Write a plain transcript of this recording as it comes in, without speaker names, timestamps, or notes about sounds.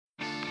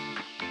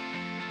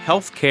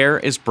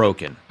Healthcare is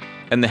broken,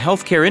 and the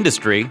healthcare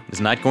industry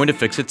is not going to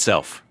fix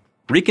itself.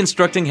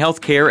 Reconstructing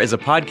Healthcare is a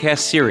podcast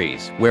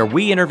series where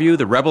we interview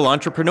the rebel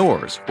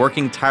entrepreneurs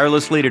working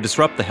tirelessly to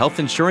disrupt the health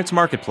insurance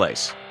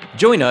marketplace.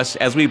 Join us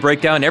as we break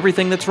down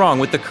everything that's wrong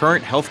with the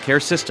current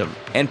healthcare system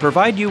and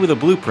provide you with a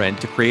blueprint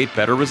to create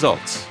better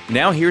results.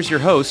 Now here's your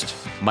host,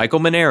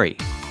 Michael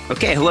Mainieri.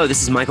 Okay, hello,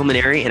 this is Michael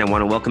Mainieri, and I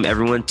want to welcome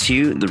everyone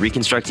to the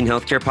Reconstructing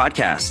Healthcare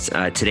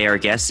podcast. Today our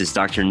guest is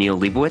Dr. Neil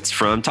Leibowitz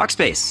from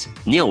Talkspace.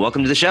 Neil,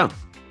 welcome to the show.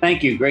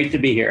 Thank you. Great to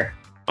be here.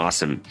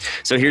 Awesome.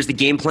 So here's the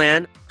game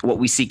plan. What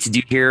we seek to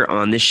do here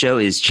on this show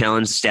is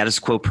challenge status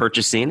quo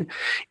purchasing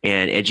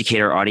and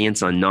educate our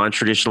audience on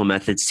non-traditional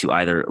methods to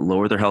either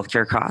lower their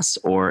healthcare costs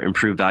or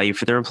improve value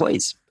for their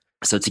employees.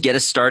 So to get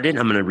us started,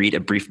 I'm going to read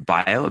a brief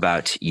bio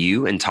about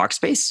you and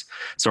Talkspace,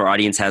 so our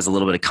audience has a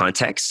little bit of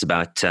context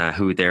about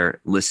who they're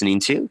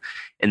listening to,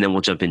 and then we'll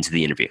jump into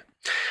the interview.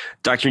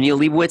 Dr. Neil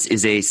Leibowitz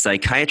is a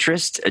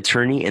psychiatrist,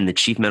 attorney, and the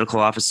chief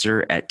medical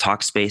officer at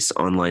Talkspace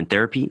Online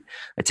Therapy,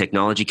 a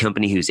technology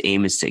company whose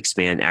aim is to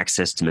expand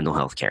access to mental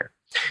health care.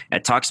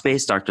 At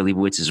Talkspace, Dr.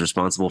 Leibowitz is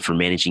responsible for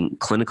managing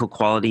clinical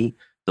quality,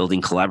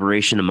 building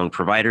collaboration among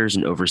providers,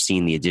 and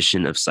overseeing the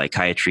addition of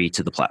psychiatry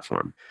to the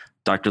platform.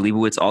 Dr.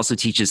 Leibowitz also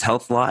teaches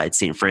health law at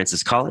St.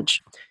 Francis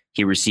College.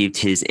 He received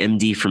his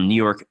MD from New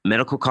York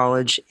Medical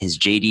College, his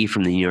JD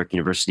from the New York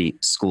University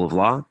School of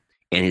Law,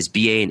 and his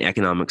BA in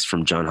economics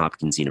from Johns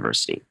Hopkins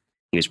University.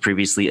 He was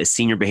previously a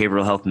senior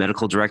behavioral health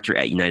medical director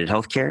at United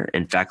Healthcare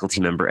and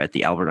faculty member at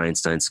the Albert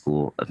Einstein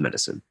School of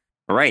Medicine.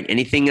 All right.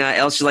 Anything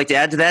else you'd like to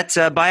add to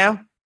that bio?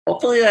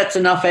 Hopefully that's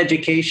enough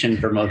education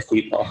for most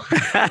people.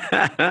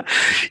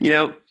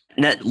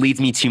 That leads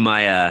me to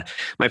my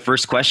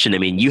first question. I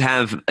mean, you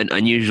have an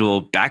unusual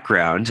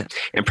background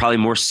and probably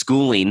more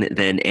schooling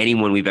than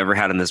anyone we've ever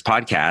had on this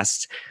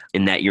podcast,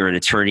 in that you're an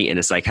attorney and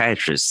a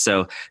psychiatrist.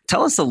 So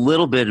tell us a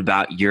little bit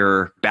about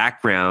your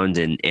background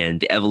and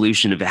the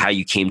evolution of how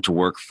you came to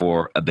work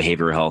for a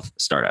behavioral health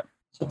startup.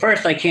 So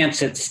first, I can't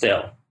sit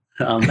still.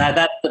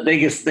 That's the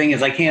biggest thing,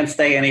 is I can't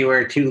stay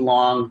anywhere too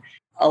long.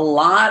 A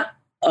lot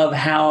of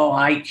how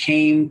I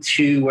came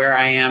to where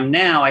I am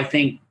now, I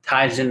think,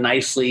 ties in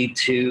nicely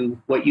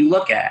to what you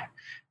look at,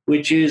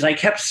 which is I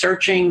kept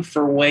searching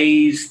for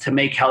ways to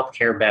make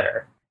healthcare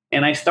better.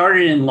 And I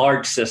started in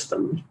large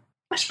systems.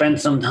 I spent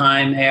some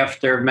time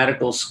after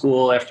medical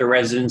school, after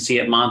residency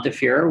at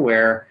Montefiore,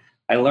 where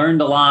I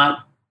learned a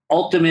lot,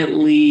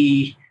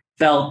 ultimately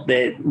felt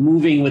that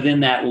moving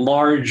within that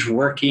large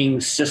working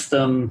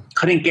system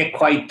couldn't get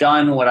quite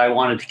done what I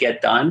wanted to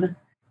get done.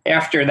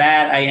 After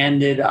that, I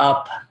ended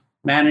up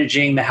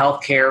managing the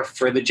healthcare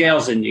for the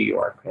jails in New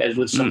York. As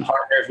with some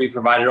partners, we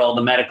provided all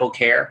the medical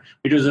care,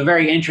 which was a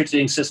very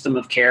interesting system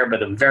of care,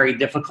 but a very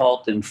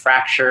difficult and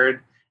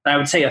fractured, and I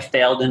would say a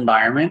failed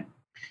environment.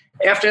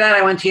 After that,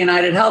 I went to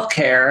United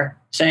Healthcare,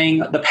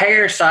 saying the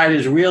payer side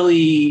is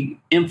really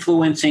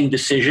influencing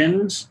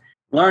decisions.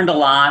 Learned a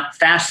lot,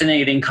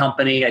 fascinating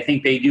company. I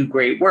think they do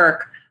great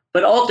work,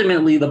 but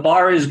ultimately the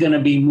bar is going to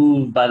be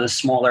moved by the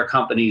smaller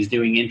companies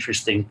doing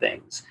interesting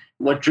things.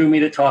 What drew me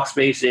to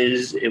Talkspace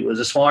is it was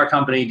a smaller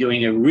company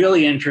doing a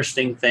really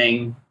interesting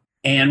thing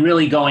and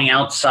really going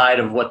outside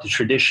of what the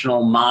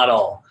traditional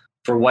model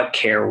for what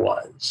care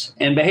was.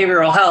 And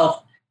behavioral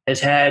health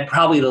has had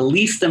probably the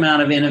least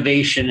amount of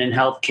innovation in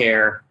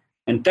healthcare.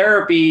 And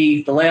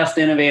therapy, the last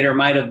innovator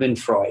might have been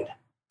Freud.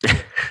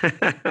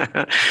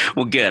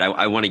 Well, good.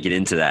 I want to get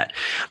into that.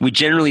 We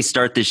generally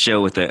start this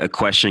show with a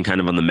question kind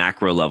of on the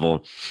macro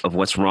level of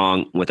what's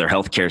wrong with our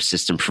healthcare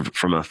system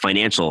from a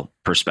financial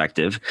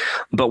perspective.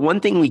 But one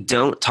thing we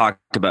don't talk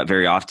about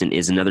very often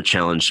is another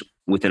challenge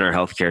within our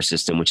healthcare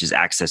system, which is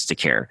access to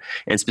care,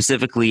 and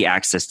specifically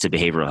access to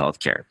behavioral health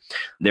care.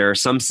 There are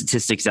some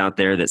statistics out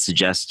there that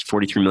suggest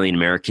 43 million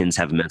Americans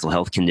have a mental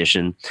health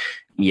condition,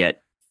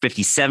 yet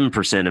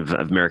 57%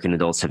 of American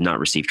adults have not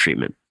received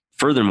treatment.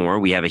 Furthermore,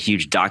 we have a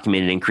huge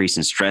documented increase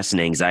in stress and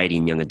anxiety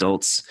in young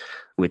adults,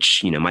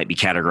 which might be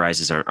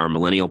categorized as our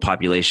millennial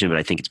population, but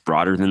I think it's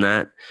broader than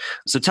that.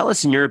 So tell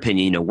us, in your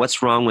opinion,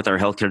 what's wrong with our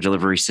healthcare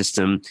delivery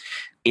system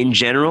in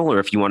general, or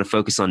if you want to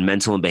focus on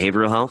mental and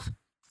behavioral health,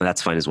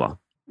 that's fine as well.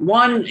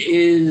 One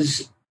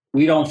is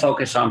we don't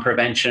focus on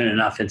prevention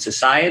enough in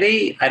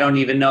society. I don't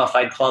even know if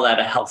I'd call that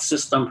a health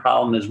system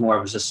problem, is more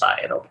of a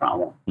societal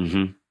problem.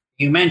 Mm-hmm.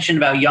 You mentioned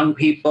about young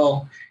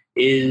people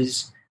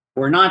is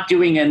we're not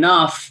doing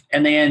enough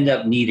and they end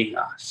up needing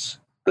us.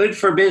 Good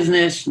for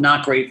business,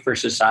 not great for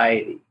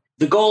society.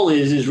 The goal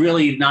is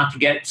really not to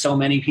get so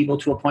many people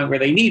to a point where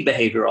they need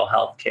behavioral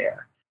health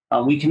care.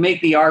 We can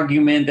make the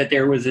argument that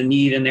there was a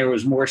need and there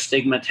was more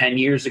stigma 10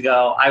 years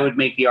ago. I would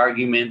make the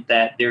argument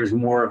that there's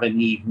more of a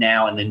need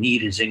now and the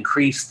need is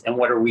increased. And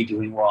what are we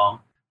doing wrong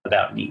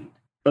about need?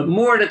 But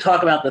more to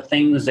talk about the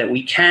things that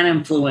we can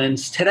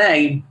influence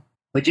today,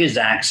 which is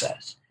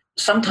access.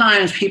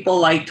 Sometimes people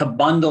like to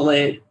bundle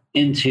it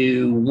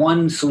into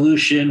one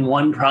solution,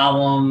 one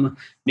problem.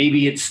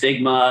 Maybe it's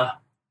stigma,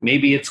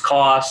 maybe it's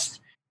cost.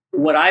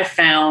 What I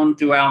found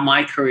throughout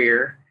my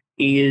career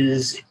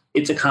is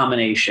it's a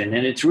combination,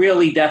 and it's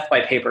really death by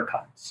paper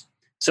cuts.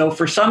 So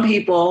for some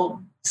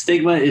people,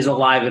 stigma is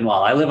alive and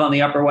well. I live on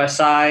the Upper West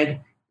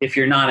Side. If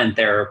you're not in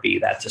therapy,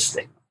 that's a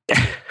stigma.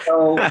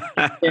 So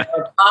there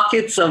are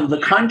pockets of the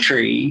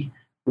country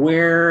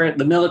where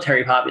the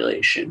military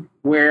population,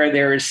 where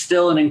there is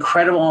still an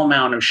incredible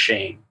amount of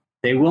shame.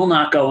 They will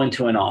not go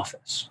into an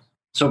office.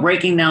 So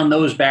breaking down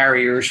those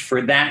barriers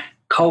for that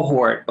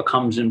cohort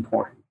becomes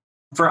important.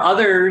 For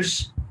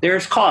others,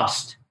 there's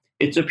cost.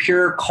 It's a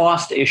pure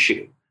cost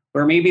issue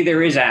where maybe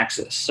there is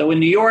access. So in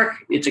New York,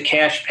 it's a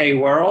cash pay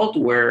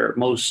world where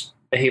most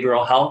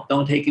behavioral health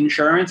don't take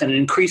insurance, and an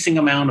increasing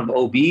amount of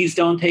OBs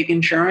don't take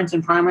insurance,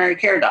 and primary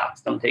care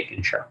docs don't take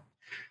insurance.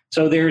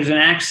 So there's an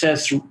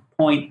access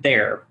point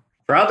there.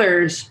 For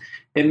others,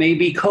 it may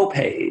be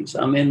copays.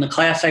 In the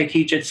class I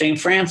teach at St.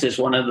 Francis,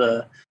 one of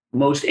the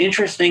most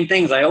interesting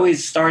things, I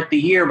always start the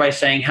year by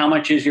saying, how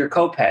much is your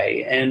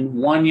copay? And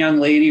one young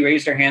lady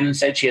raised her hand and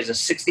said she has a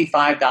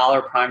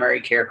 $65 primary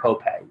care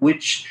copay,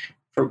 which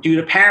due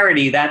to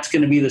parity, that's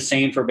going to be the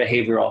same for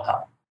behavioral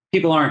health.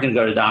 People aren't going to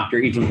go to doctor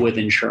even with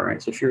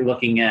insurance. If you're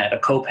looking at a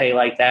copay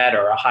like that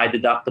or a high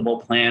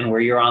deductible plan where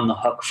you're on the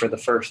hook for the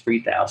first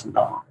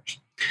 $3,000.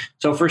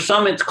 So for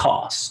some, it's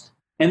cost.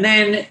 And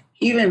then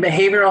even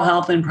behavioral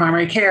health and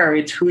primary care,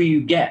 it's who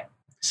you get.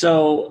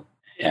 So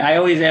I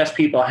always ask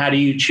people, how do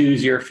you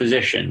choose your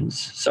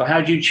physicians? So how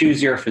do you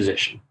choose your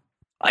physician?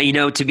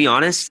 To be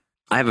honest,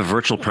 I have a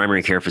virtual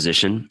primary care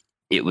physician.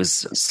 It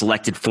was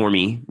selected for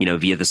me,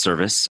 via the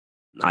service.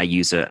 I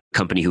use a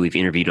company who we've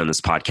interviewed on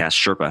this podcast,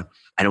 Sherpa.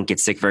 I don't get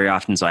sick very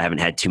often, so I haven't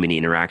had too many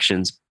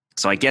interactions.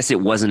 So I guess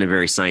it wasn't a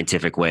very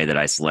scientific way that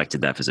I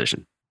selected that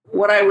physician.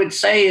 What I would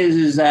say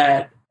is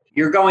that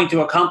you're going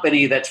to a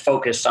company that's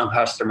focused on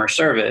customer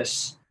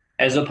service,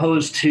 as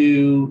opposed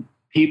to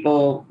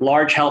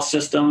large health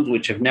systems,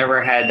 which have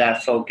never had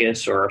that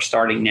focus or are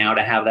starting now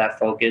to have that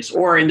focus,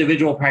 or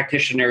individual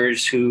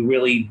practitioners who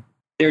really,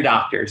 they're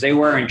doctors. They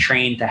weren't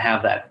trained to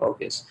have that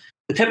focus.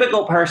 The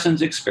typical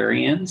person's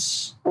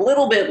experience, a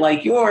little bit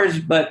like yours,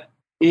 but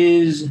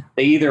is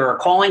they either are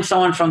calling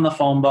someone from the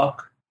phone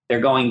book, they're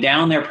going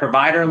down their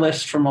provider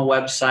list from a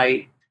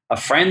website, a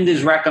friend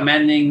is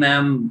recommending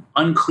them,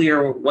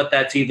 unclear what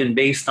that's even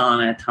based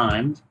on at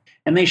times,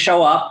 and they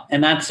show up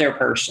and that's their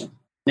person.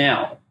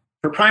 Now,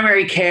 for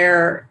primary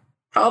care,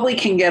 probably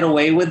can get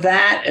away with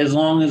that as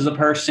long as the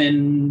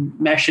person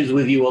meshes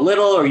with you a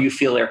little, or you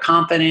feel they're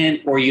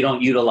competent, or you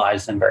don't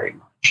utilize them very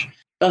much.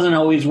 Doesn't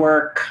always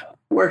work.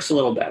 Works a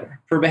little better.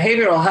 For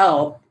behavioral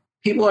health,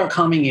 people are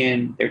coming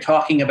in, they're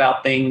talking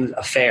about things,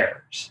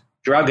 affairs,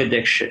 drug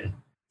addiction,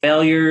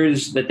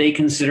 failures that they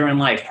consider in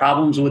life,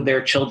 problems with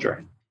their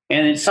children.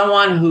 And it's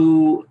someone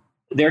who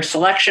their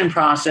selection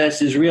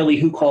process is really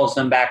who calls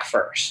them back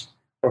first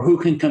or who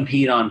can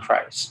compete on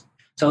price.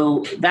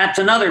 So that's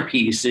another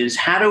piece, is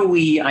how do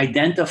we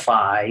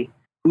identify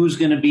who's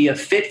going to be a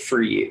fit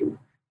for you?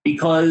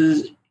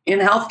 Because in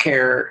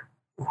healthcare,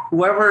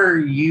 whoever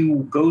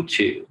you go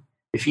to,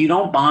 if you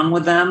don't bond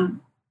with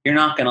them, you're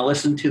not going to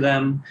listen to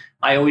them.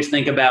 I always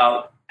think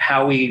about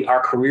how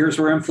our careers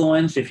were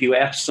influenced. If you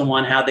ask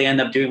someone how they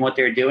end up doing what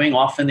they're doing,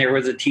 often there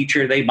was a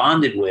teacher they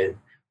bonded with.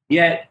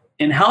 Yet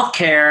in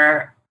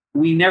healthcare,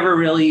 we never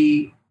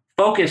really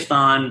focused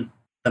on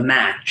the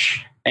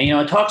match. And,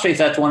 at Talkspace,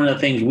 that's one of the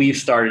things we've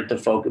started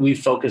to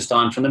we've focused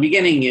on from the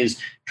beginning, is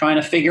trying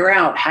to figure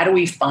out how do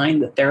we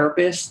find the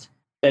therapist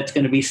that's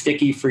going to be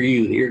sticky for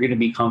you, that you're going to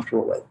be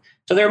comfortable with.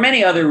 So there are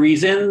many other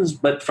reasons,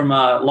 but from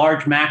a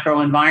large macro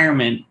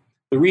environment,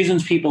 the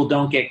reasons people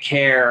don't get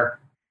care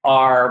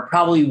are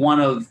probably one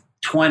of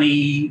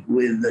 20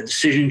 with a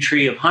decision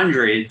tree of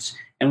hundreds,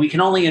 and we can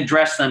only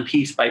address them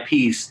piece by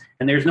piece,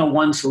 and there's no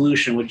one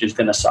solution which is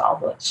going to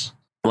solve this.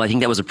 Well, I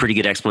think that was a pretty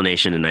good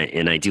explanation,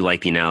 and I do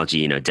like the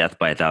analogy, death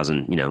by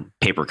 1,000,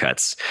 paper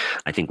cuts.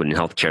 I think when in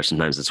healthcare,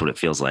 sometimes that's what it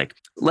feels like.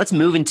 Let's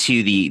move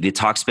into the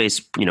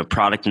Talkspace,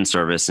 product and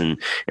service, and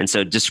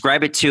so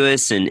describe it to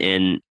us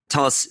and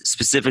tell us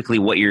specifically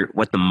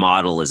what the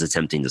model is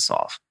attempting to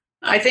solve.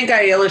 I think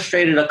I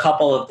illustrated a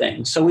couple of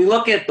things. So we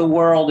look at the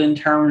world in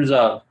terms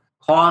of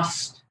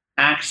cost,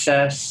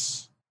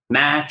 access,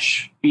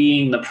 match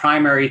being the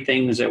primary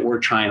things that we're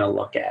trying to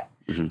look at.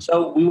 Mm-hmm.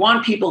 So we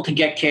want people to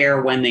get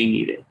care when they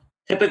need it.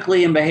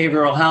 Typically in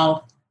behavioral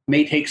health, it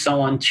may take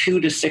someone 2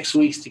 to 6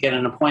 weeks to get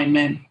an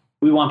appointment.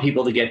 We want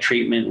people to get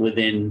treatment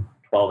within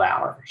 12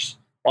 hours,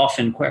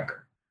 often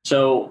quicker.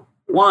 So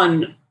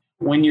one,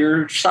 when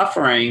you're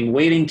suffering,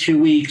 waiting 2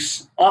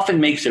 weeks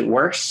often makes it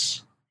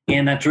worse,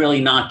 and that's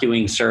really not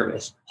doing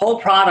service. Whole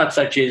products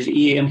such as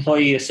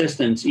employee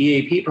assistance,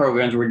 EAP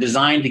programs were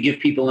designed to give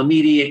people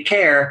immediate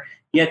care,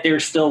 yet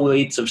there's still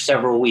waits of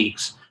several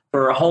weeks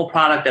for a whole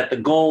product that the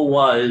goal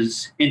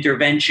was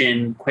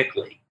intervention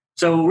quickly.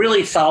 So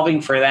really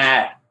solving for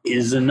that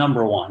is the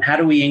number one. How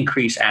do we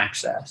increase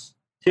access?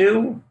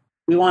 2,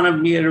 we want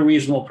to be at a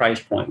reasonable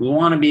price point. We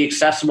want to be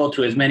accessible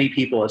to as many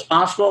people as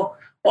possible.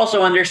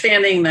 Also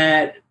understanding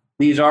that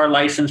these are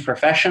licensed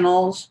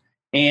professionals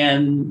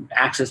and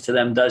access to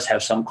them does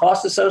have some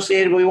cost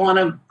associated. We want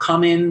to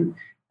come in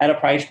at a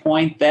price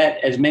point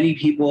that as many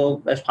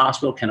people as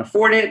possible can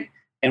afford it,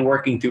 and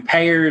working through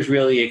payers,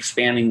 really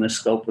expanding the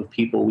scope of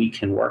people we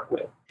can work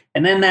with.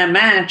 And then that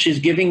match is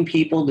giving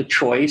people the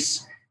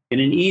choice in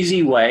an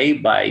easy way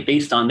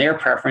based on their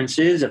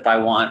preferences. If I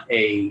want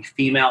a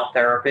female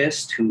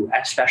therapist who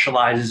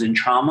specializes in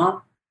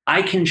trauma,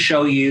 I can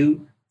show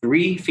you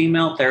 3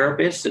 female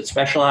therapists that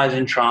specialize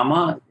in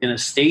trauma in a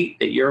state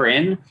that you're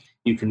in.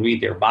 You can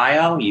read their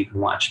bio, you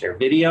can watch their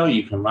video,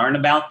 you can learn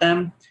about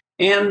them,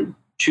 and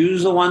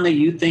choose the one that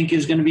you think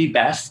is going to be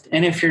best.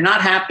 And if you're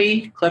not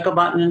happy, click a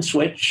button and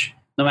switch.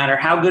 No matter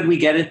how good we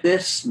get at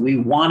this, we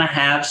want to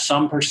have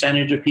some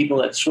percentage of people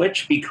that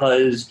switch,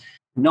 because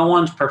no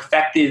one's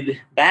perfected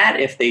that.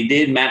 If they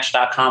did,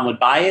 Match.com would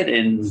buy it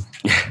and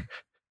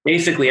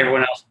basically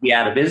everyone else would be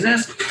out of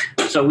business.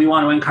 So we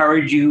want to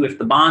encourage you, if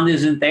the bond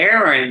isn't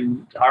there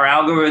and our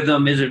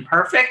algorithm isn't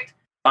perfect,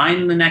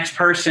 find the next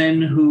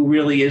person who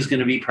really is going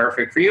to be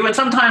perfect for you. And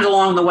sometimes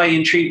along the way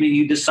in treatment,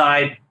 you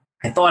decide,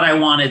 I thought I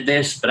wanted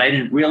this, but I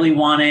didn't really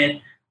want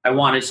it. I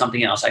wanted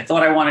something else. I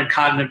thought I wanted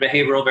cognitive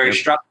behavioral, very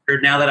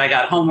structured. Now that I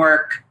got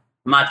homework,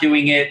 I'm not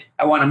doing it.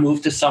 I want to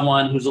move to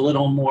someone who's a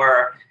little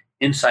more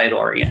insight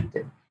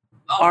oriented.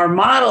 Our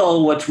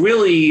model, what's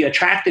really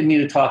attracted me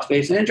to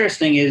Talkspace and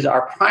interesting, is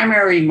our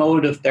primary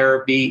mode of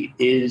therapy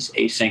is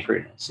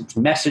asynchronous. It's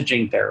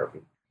messaging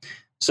therapy.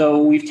 So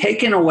we've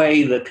taken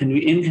away the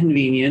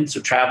inconvenience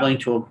of traveling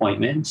to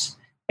appointments,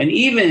 and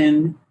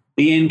even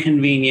the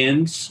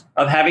inconvenience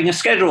of having a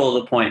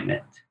scheduled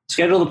appointment.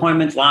 Scheduled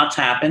appointments, lots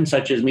happen,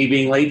 such as me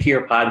being late to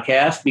your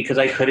podcast because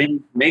I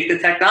couldn't make the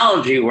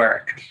technology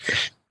work.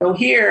 So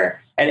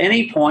here, at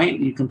any point,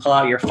 you can pull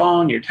out your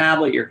phone, your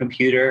tablet, your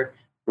computer,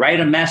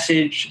 write a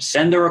message,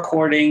 send a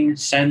recording,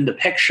 send a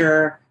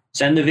picture,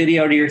 send a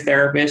video to your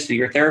therapist.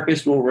 Your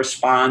therapist will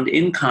respond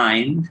in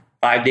kind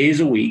 5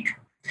 days a week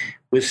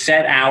with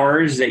set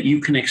hours that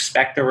you can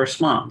expect a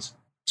response.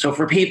 So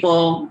for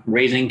people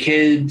raising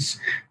kids,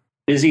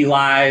 busy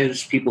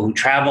lives, people who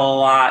travel a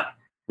lot,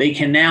 they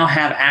can now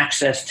have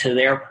access to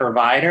their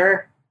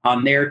provider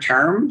on their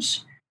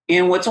terms.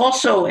 And what's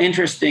also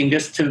interesting,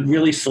 just to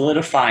really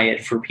solidify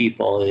it for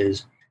people,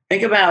 is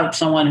think about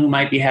someone who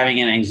might be having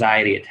an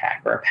anxiety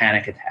attack or a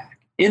panic attack.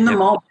 In the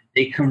moment,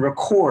 they can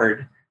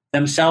record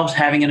themselves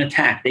having an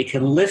attack. They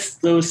can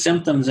list those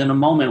symptoms in a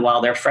moment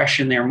while they're fresh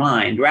in their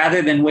mind,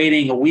 rather than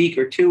waiting a week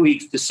or 2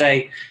 weeks to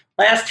say,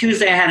 last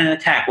Tuesday I had an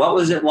attack. What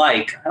was it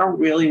like? I don't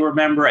really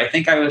remember. I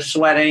think I was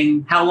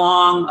sweating. How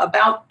long?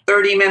 About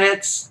 30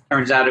 minutes.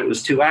 Turns out it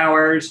was 2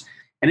 hours.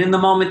 And in the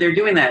moment they're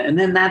doing that. And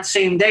then that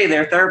same day,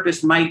 their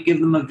therapist might give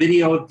them a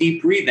video of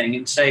deep breathing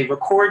and say,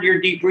 record your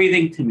deep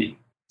breathing to me.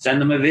 Send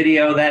them a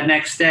video that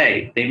next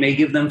day. They may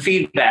give them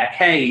feedback.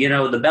 Hey,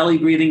 the belly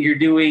breathing you're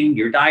doing,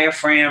 your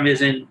diaphragm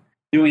isn't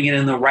doing it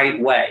in the right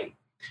way.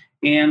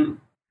 And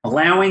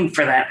allowing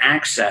for that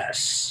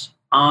access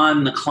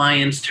on the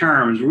client's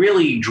terms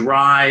really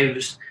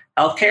drives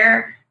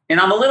healthcare. And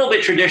I'm a little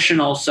bit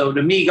traditional, so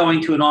to me,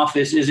 going to an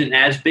office isn't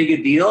as big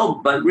a deal,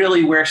 but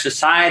really where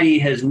society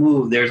has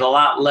moved, there's a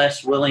lot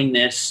less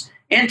willingness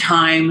and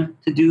time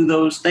to do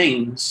those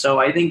things. So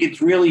I think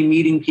it's really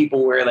meeting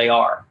people where they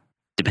are.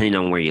 Depending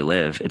on where you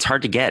live, it's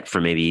hard to get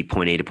from maybe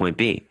point A to point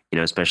B,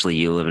 especially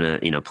you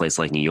live in a place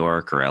like New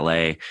York or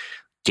LA.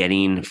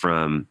 Getting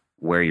from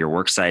where your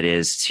work site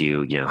is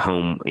to,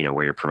 home,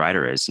 where your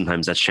provider is,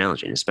 sometimes that's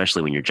challenging,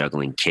 especially when you're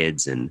juggling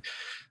kids and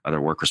other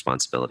work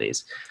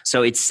responsibilities.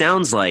 So it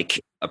sounds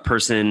like a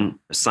person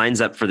signs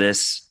up for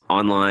this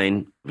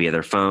online via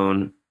their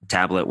phone,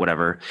 tablet,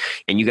 whatever,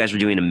 and you guys are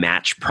doing a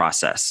match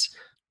process.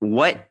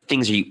 What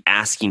things are you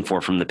asking for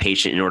from the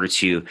patient in order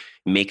to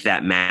make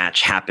that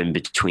match happen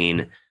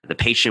between the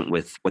patient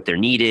with what their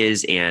need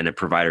is and a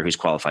provider who's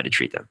qualified to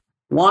treat them?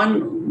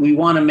 One, we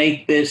want to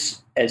make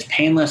this as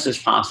painless as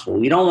possible.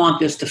 We don't want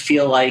this to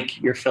feel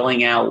like you're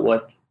filling out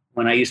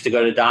when I used to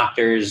go to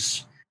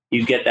doctors,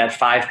 you get that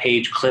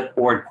 5-page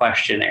clipboard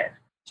questionnaire.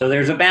 So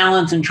there's a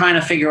balance in trying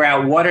to figure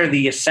out what are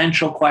the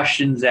essential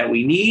questions that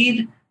we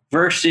need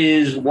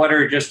versus what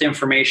are just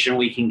information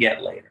we can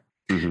get later.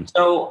 Mm-hmm.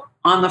 So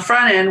on the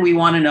front end, we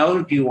want to know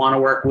if you want to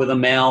work with a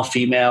male,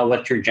 female,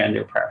 what's your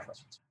gender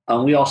preference.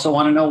 We also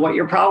want to know what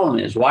your problem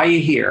is. Why are you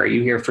here? Are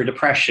you here for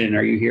depression?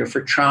 Are you here for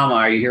trauma?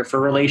 Are you here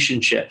for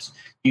relationships?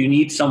 You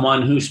need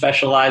someone who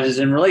specializes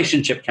in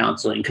relationship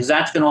counseling, because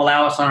that's going to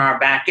allow us on our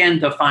back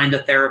end to find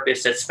a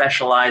therapist that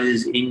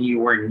specializes in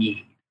your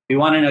need. We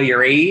want to know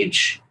your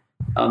age.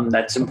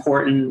 That's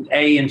important,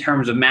 in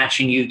terms of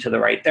matching you to the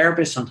right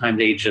therapist. Sometimes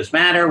age does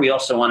matter. We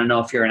also want to know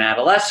if you're an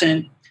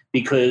adolescent,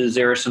 because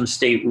there are some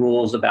state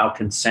rules about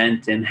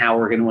consent and how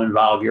we're going to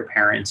involve your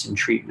parents in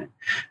treatment.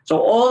 So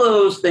all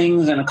those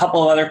things and a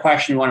couple of other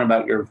questions. One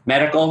about your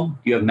medical. Do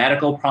you have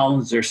medical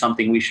problems? There's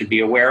something we should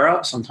be aware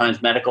of.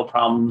 Sometimes medical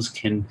problems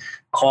can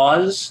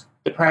cause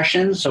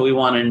depression. So we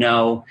want to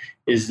know,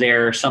 is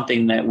there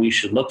something that we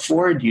should look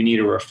for? Do you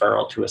need a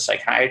referral to a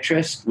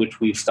psychiatrist,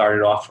 which we've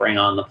started offering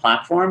on the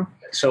platform?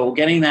 So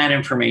getting that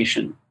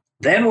information.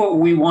 Then what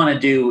we want to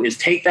do is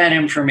take that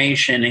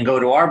information and go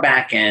to our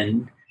back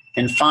end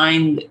and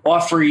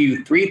offer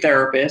you 3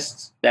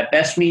 therapists that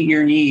best meet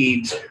your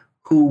needs,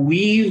 who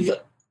weave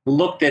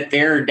looked at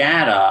their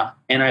data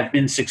and I've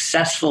been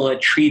successful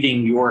at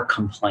treating your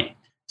complaint.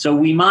 So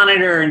we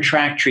monitor and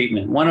track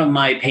treatment. One of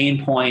my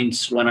pain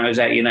points when I was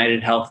at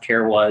United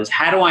Healthcare was,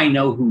 how do I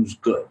know who's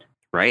good?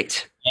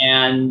 Right.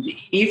 And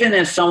even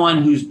as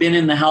someone who's been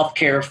in the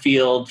healthcare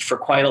field for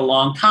quite a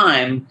long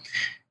time,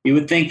 you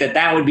would think that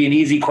that would be an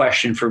easy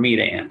question for me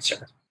to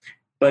answer.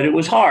 But it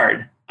was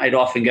hard. I'd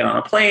often get on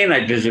a plane,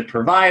 I'd visit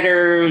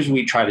providers,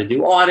 we'd try to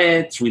do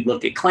audits, we'd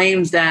look at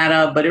claims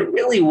data, but it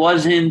really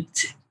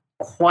wasn't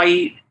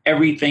quite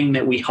everything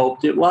that we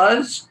hoped it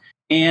was.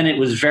 And it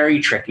was very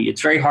tricky.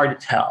 It's very hard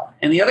to tell.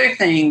 And the other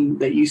thing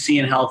that you see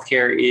in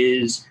healthcare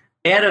is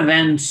bad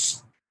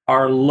events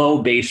are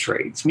low base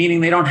rates,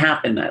 meaning they don't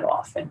happen that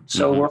often.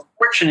 So we're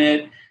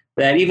fortunate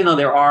that even though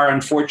there are,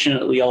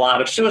 unfortunately, a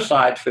lot of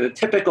suicides, for the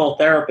typical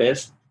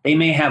therapist, they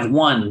may have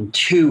 1,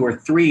 2, or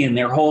 3 in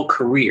their whole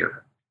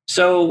career.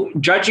 So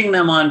judging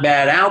them on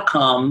bad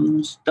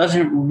outcomes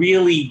doesn't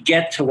really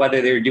get to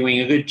whether they're doing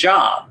a good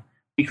job,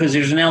 because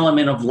there's an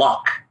element of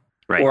luck.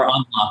 Right. Or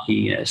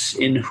unluckiness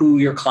in who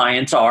your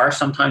clients are.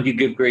 Sometimes you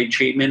give great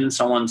treatment and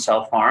someone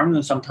self-harmed,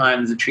 and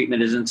sometimes the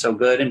treatment isn't so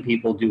good and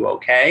people do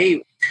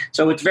okay.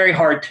 So it's very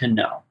hard to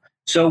know.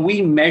 So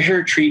we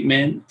measure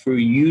treatment through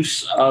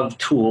use of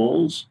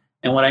tools.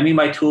 And what I mean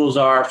by tools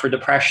are, for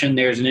depression,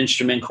 there's an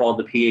instrument called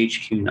the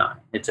PHQ-9.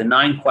 It's a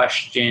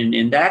 9-question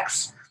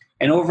index.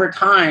 And over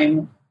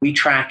time, we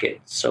track it.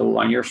 So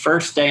on your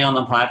first day on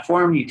the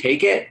platform, you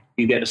take it,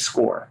 you get a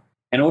score.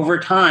 And over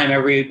time,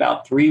 every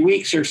about 3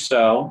 weeks or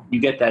so, you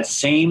get that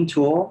same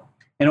tool.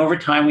 And over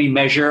time, we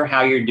measure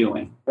how you're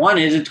doing. One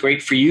is, it's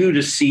great for you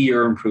to see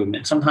your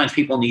improvement. Sometimes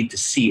people need to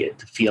see it,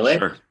 to feel it.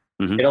 Sure.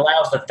 It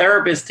allows the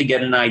therapist to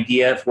get an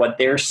idea if what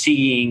they're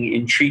seeing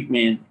in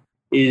treatment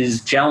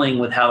is gelling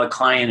with how the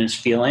client is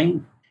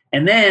feeling.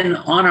 And then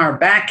on our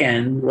back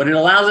end, what it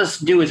allows us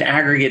to do is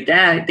aggregate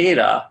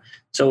data.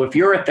 So if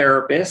you're a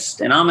therapist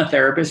and I'm a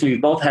therapist, and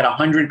we've both had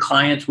 100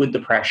 clients with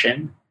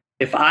depression,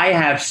 if I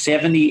have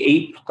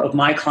 78 of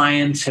my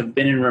clients have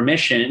been in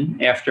remission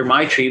after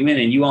my treatment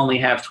and you only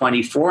have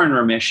 24 in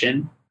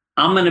remission,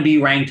 I'm going to be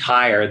ranked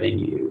higher than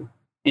you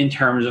in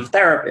terms of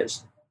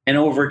therapists. And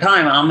over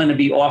time, I'm going to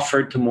be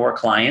offered to more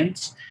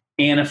clients.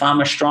 And if I'm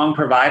a strong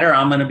provider,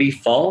 I'm going to be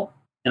full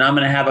and I'm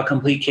going to have a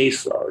complete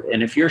caseload.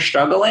 And if you're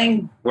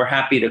struggling, we're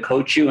happy to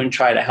coach you and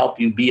try to help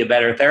you be a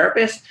better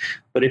therapist.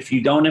 But if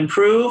you don't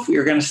improve,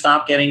 you're going to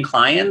stop getting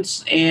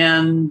clients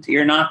and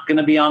you're not going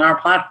to be on our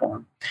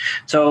platform.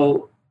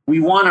 So we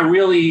want to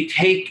really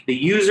take the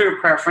user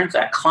preference,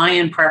 that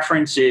client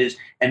preferences,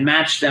 and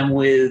match them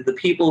with the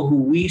people who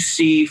we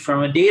see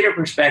from a data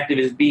perspective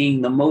as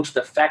being the most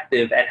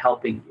effective at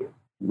helping you.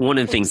 One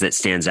of the things that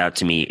stands out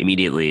to me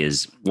immediately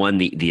is, one,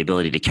 the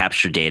ability to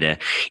capture data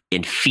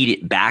and feed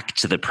it back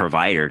to the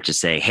provider to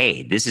say,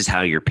 hey, this is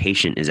how your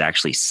patient is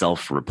actually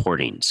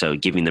self-reporting. So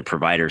giving the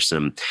provider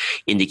some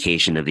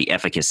indication of the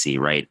efficacy,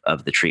 right,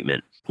 of the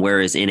treatment.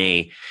 Whereas in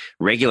a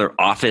regular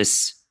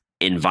office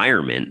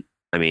environment,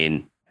 I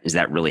mean, is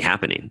that really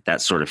happening?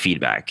 That sort of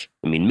feedback?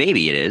 I mean,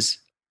 maybe it is,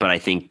 but I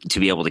think to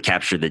be able to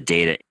capture the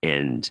data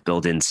and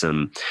build in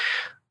some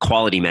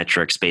quality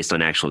metrics based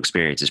on actual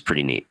experience is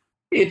pretty neat.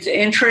 It's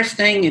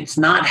interesting. It's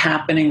not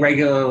happening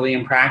regularly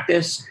in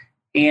practice.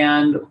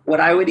 And what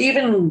I would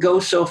even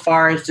go so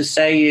far as to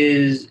say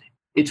is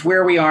it's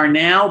where we are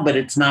now, but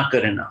it's not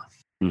good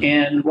enough. Mm-hmm.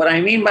 And what I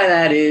mean by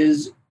that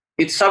is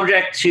it's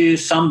subject to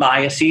some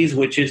biases,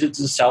 which is it's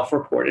a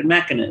self-reported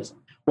mechanism.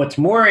 What's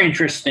more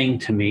interesting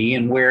to me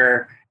and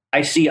where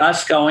I see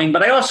us going,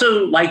 but I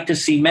also like to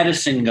see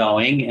medicine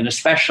going, and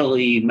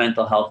especially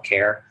mental health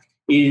care,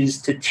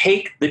 is to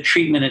take the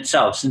treatment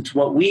itself, since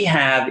what we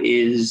have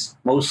is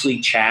mostly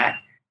chat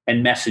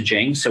and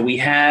messaging. So we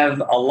have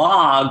a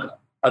log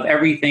of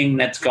everything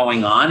that's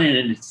going on,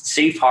 and it's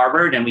safe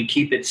harbored, and we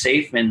keep it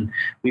safe and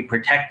we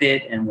protect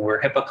it, and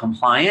we're HIPAA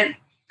compliant.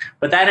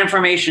 But that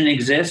information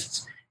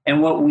exists.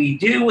 And what we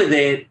do with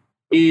it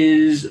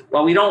is,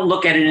 well, we don't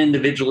look at it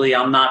individually.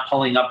 I'm not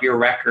pulling up your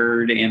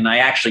record, and I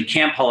actually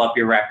can't pull up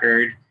your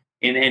record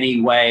in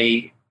any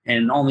way.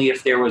 And only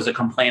if there was a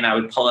complaint, I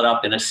would pull it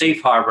up in a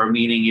safe harbor,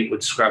 meaning it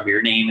would scrub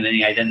your name and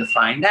any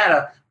identifying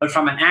data. But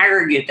from an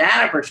aggregate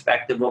data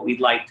perspective, what we'd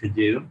like to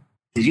do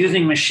is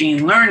using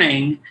machine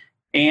learning,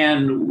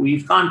 and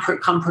we've come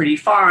pretty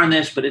far on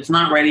this, but it's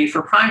not ready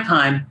for prime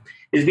time,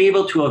 is be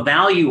able to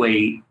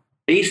evaluate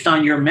based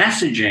on your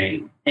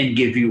messaging and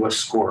give you a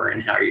score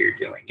in how you're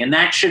doing. And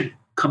that should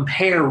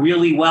compare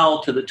really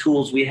well to the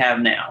tools we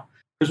have now.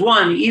 Because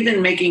one,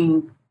 even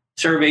making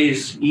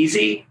surveys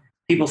easy,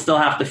 people still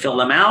have to fill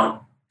them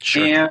out.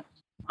 Sure. And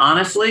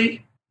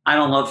honestly, I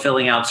don't love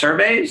filling out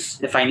surveys.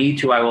 If I need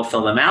to, I will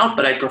fill them out,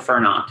 but I prefer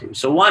not to.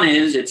 So one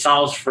is it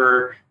solves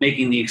for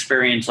making the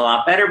experience a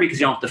lot better because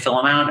you don't have to fill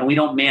them out, and we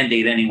don't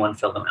mandate anyone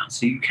fill them out.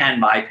 So you can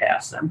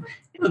bypass them.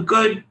 A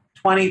good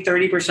 20,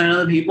 30%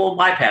 of the people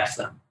bypass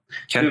them.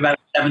 Okay. We have about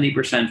a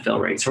 70% fill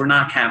rate, so we're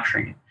not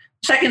capturing it.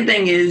 Second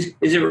thing is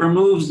it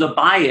removes the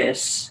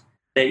bias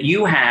that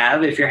you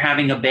have if you're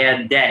having a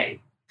bad day.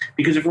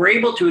 Because if we're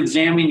able to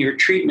examine your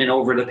treatment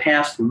over the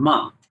past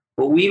month,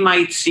 what we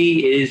might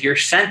see is your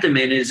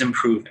sentiment is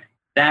improving,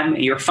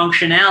 that your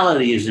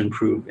functionality is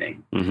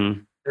improving.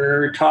 Mm-hmm.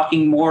 You're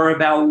talking more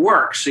about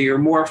work, so you're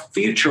more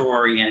future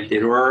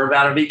oriented, or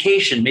about a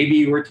vacation. Maybe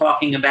you were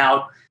talking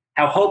about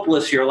how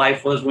hopeless your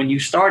life was when you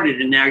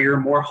started, and now you're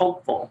more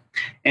hopeful.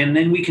 And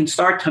then we can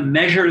start to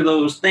measure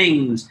those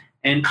things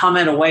and come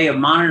at a way of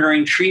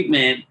monitoring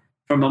treatment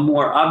from a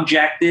more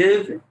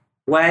objective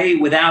way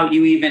without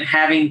you even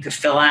having to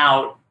fill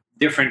out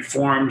different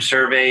form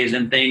surveys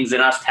and things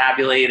and us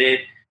tabulate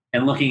it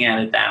and looking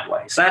at it that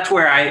way. So that's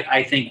where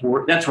I think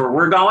that's where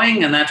we're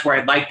going, and that's where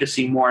I'd like to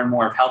see more and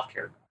more of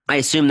healthcare. I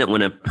assume that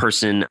when a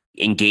person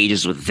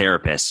engages with a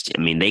therapist,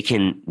 I mean, they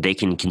can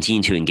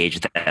continue to engage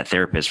with that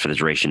therapist for the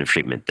duration of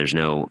treatment. There's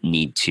no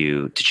need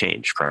to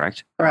change,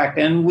 correct? Correct.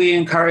 And we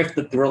encourage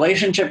that the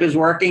relationship is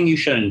working, you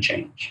shouldn't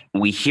change.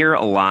 We hear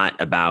a lot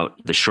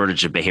about the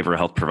shortage of behavioral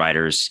health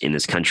providers in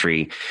this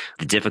country,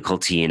 the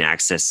difficulty in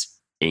access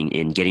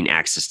in getting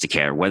access to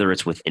care, whether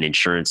it's with an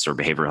insurance or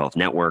behavioral health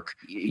network.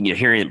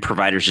 Hearing that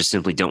providers just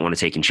simply don't want to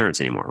take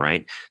insurance anymore,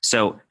 right?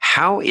 So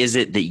how is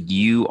it that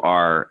you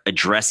are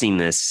addressing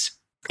this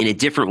in a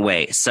different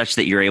way such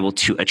that you're able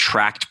to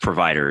attract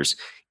providers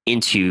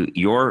into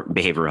your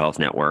behavioral health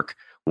network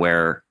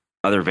where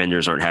other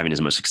vendors aren't having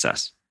as much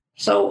success?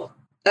 So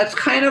that's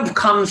kind of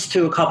comes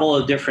to a couple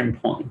of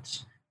different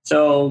points.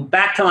 So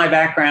back to my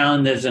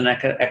background as an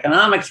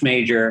economics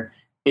major,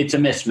 it's a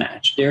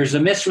mismatch. There's a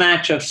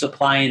mismatch of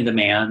supply and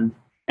demand,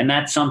 and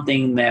that's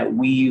something that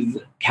we've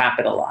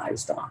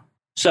capitalized on.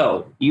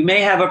 So you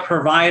may have a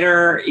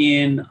provider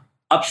in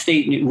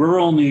upstate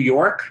rural New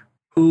York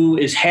who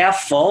is half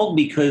full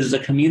because the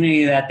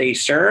community that they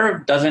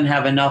serve doesn't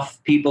have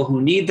enough people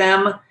who need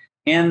them,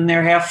 and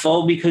they're half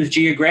full because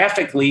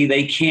geographically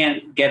they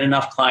can't get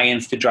enough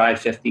clients to drive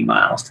 50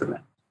 miles to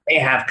them. They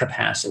have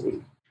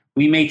capacity.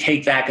 We may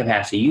take that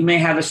capacity. You may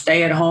have a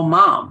stay-at-home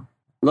mom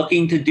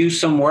looking to do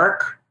some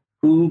work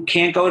who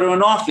can't go to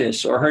an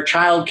office, or her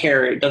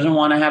childcare doesn't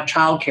want to have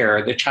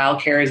childcare. The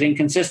childcare is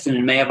inconsistent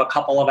and may have a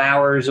couple of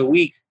hours a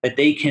week that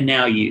they can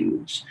now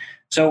use.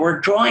 So we're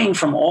drawing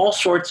from all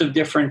sorts of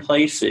different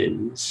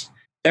places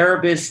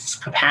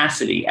therapists'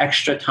 capacity,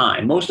 extra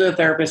time. Most of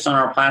the therapists on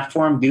our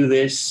platform do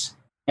this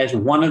as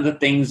one of the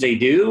things they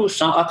do.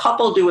 A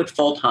couple do it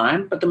full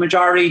time, but the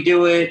majority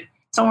do it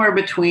somewhere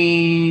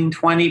between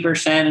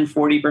 20% and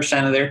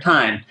 40% of their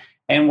time.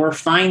 And we're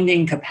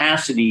finding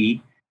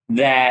capacity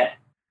that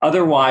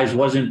otherwise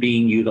wasn't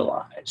being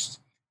utilized.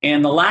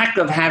 And the lack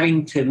of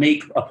having to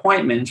make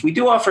appointments, we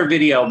do offer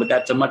video, but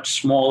that's a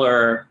much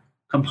smaller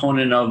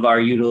component of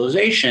our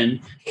utilization.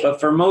 But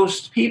for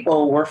most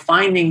people, we're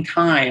finding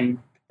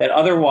time that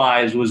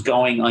otherwise was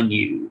going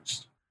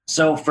unused.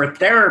 So for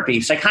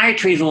therapy,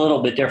 psychiatry is a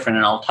little bit different,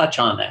 and I'll touch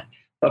on that.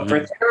 But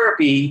for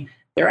therapy,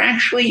 there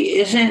actually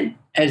isn't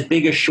as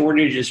big a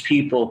shortage as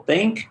people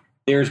think.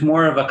 There's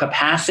more of a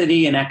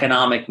capacity and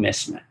economic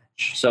mismatch.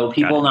 So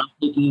people not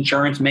taking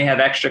insurance may have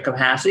extra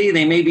capacity.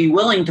 They may be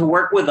willing to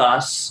work with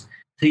us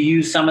to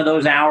use some of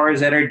those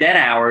hours that are dead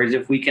hours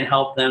if we can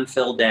help them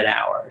fill dead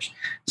hours.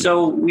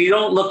 So we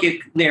don't look at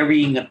there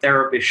being a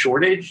therapist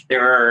shortage.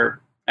 There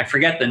are, I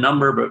forget the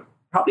number, but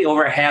probably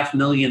over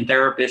 500,000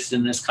 therapists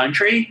in this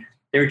country.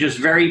 They're just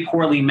very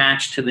poorly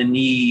matched to the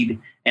need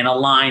and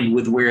aligned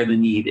with where the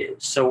need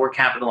is. So we're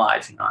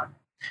capitalizing on it.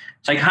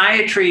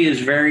 Psychiatry is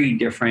very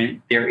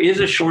different. There is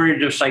a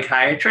shortage of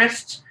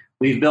psychiatrists.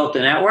 We've built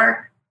a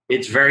network.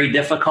 It's very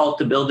difficult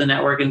to build a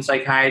network in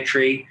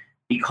psychiatry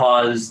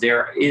because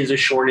there is a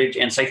shortage,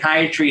 and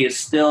psychiatry is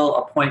still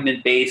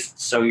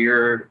appointment-based, so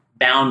you're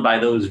bound by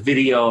those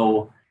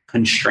video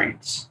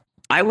constraints.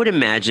 I would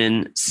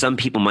imagine some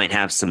people might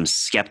have some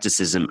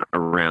skepticism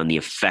around the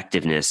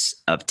effectiveness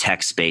of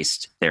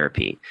text-based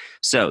therapy.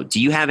 So do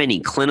you have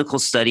any clinical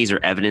studies or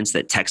evidence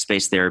that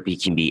text-based therapy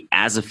can be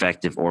as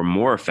effective or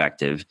more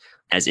effective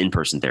as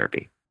in-person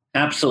therapy?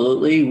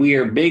 Absolutely. We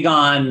are big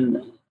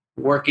on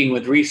working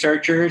with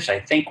researchers. I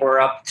think we're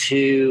up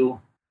to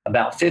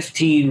about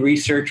 15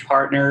 research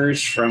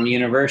partners from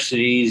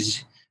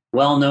universities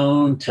well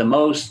known to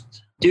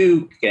most: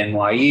 Duke,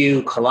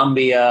 NYU,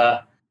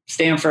 Columbia,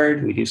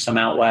 Stanford. We do some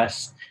out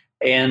west.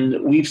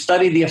 And we've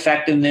studied the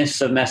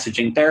effectiveness of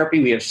messaging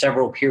therapy. We have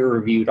several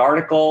peer-reviewed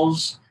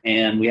articles,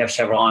 and we have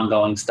several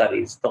ongoing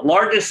studies. The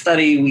largest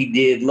study we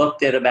did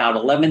looked at about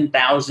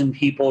 11,000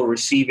 people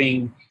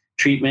receiving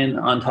treatment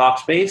on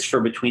Talkspace for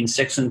between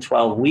 6 and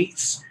 12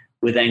 weeks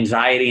with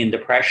anxiety and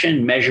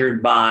depression,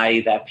 measured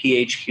by that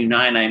PHQ-9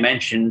 I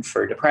mentioned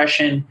for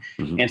depression,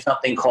 and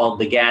something called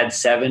the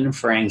GAD-7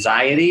 for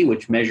anxiety,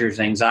 which measures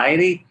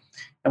anxiety.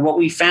 And what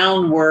we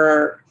found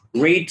were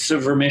rates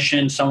of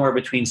remission somewhere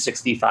between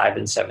 65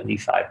 and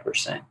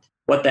 75%.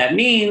 What that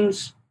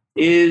means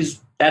is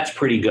that's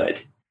pretty good.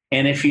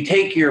 And if you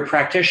take your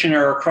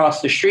practitioner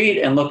across the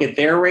street and look at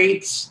their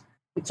rates,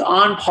 it's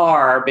on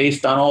par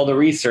based on all the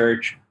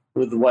research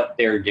with what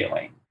they're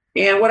doing.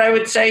 And what I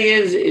would say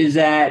is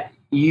that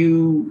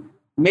you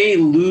may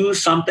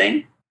lose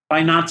something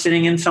by not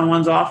sitting in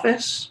someone's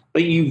office,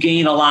 but you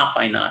gain a lot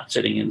by not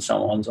sitting in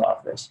someone's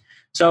office.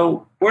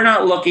 So we're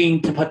not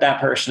looking to put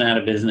that person out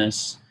of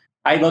business.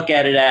 I look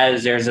at it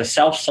as there's a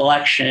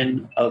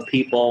self-selection of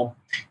people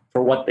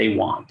for what they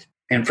want.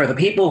 And for the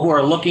people who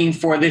are looking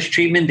for this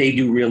treatment, they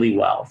do really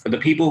well. For the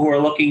people who are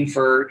looking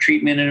for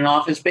treatment in an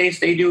office space,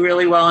 they do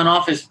really well in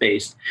office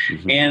space.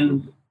 Mm-hmm.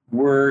 And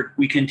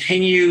we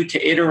continue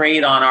to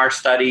iterate on our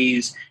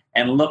studies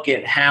and look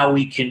at how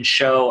we can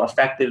show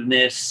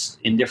effectiveness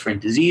in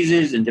different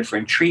diseases and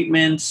different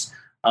treatments.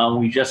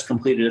 We just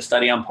completed a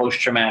study on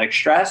post-traumatic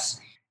stress.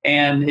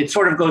 And it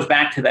sort of goes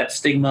back to that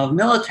stigma of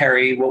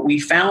military. What we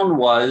found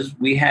was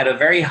we had a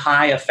very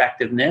high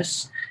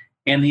effectiveness,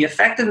 and the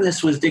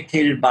effectiveness was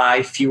dictated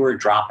by fewer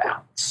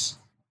dropouts.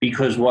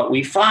 Because what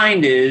we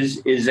find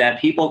is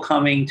that people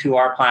coming to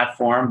our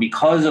platform,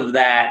 because of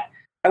that,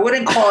 I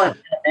wouldn't call it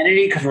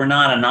identity because we're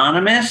not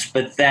anonymous,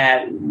 but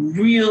that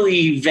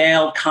really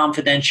veiled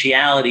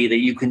confidentiality that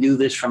you can do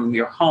this from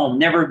your home,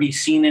 never be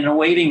seen in a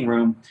waiting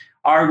room,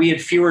 we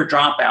had fewer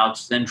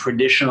dropouts than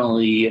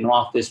traditionally an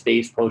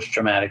office-based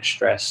post-traumatic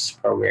stress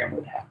program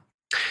would have.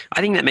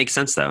 I think that makes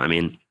sense, though. I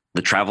mean,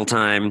 the travel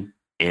time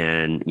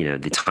and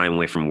the time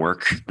away from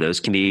work, those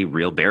can be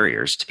real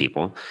barriers to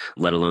people,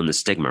 let alone the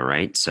stigma,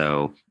 right?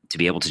 So to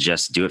be able to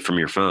just do it from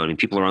your phone, and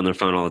people are on their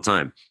phone all the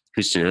time.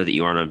 Who's to know that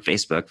you aren't on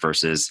Facebook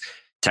versus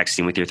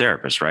texting with your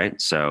therapist,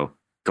 right? So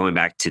going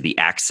back to the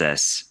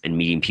access and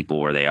meeting people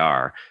where they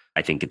are,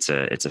 I think it's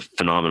a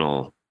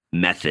phenomenal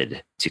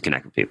method to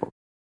connect with people.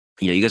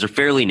 You guys are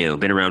fairly new,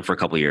 been around for a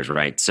couple of years,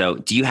 right? So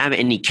do you have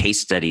any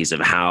case studies of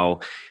how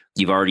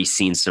you've already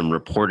seen some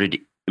reported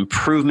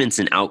improvements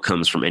in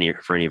outcomes for any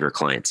of your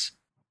clients?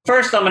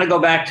 First, I'm going to go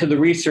back to the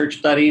research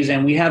studies,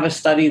 and we have a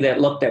study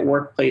that looked at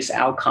workplace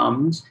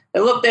outcomes.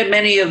 It looked at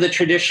many of the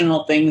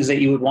traditional things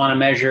that you would want to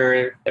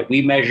measure, that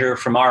we measure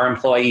from our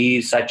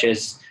employees, such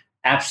as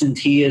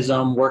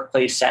absenteeism,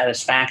 workplace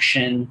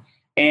satisfaction,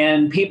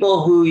 and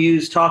people who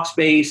use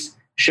Talkspace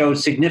showed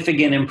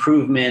significant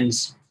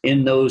improvements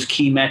in those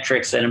key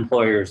metrics that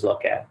employers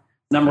look at.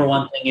 Number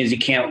one thing is you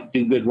can't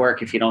do good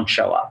work if you don't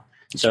show up.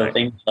 So right.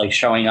 Things like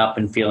showing up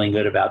and feeling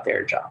good about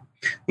their job.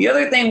 The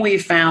other thing we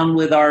found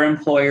with our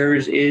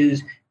employers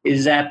is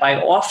that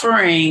by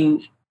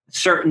offering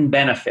certain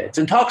benefits,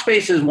 and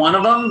Talkspace is one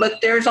of them,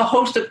 but there's a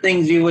host of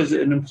things you as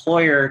an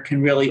employer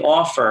can really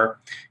offer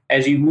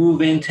as you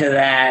move into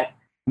that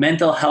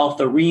mental health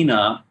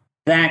arena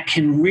that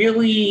can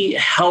really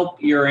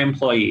help your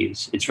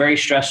employees. It's very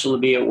stressful to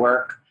be at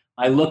work.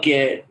 I look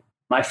at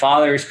my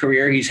father's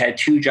career. He's had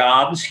 2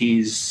 jobs.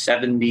 He's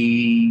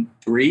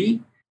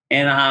 73.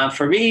 And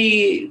for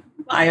me,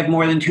 I have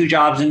more than 2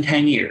 jobs in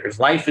 10 years.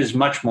 Life is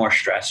much more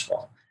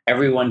stressful.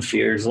 Everyone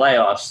fears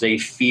layoffs. They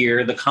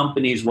fear the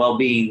company's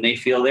well-being. They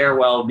feel their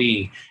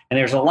well-being. And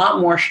there's a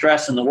lot more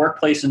stress, and the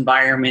workplace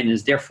environment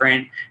is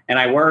different. And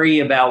I worry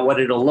about what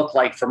it'll look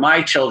like for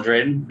my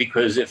children,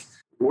 because if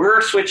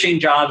we're switching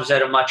jobs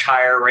at a much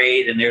higher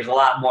rate and there's a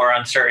lot more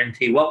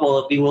uncertainty, what will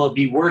it be? Will it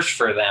be worse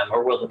for them,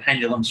 or will the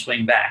pendulum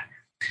swing back?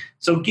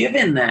 So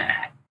given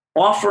that,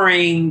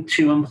 offering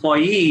to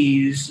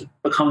employees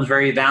becomes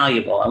very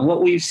valuable. And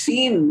what we've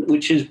seen,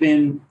 which has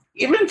been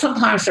even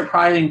sometimes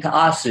surprising to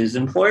us, is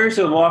employers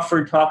who have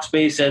offered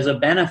Talkspace as a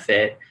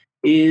benefit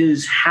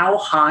is how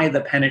high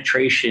the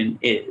penetration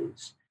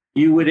is.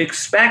 You would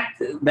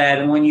expect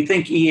that when you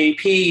think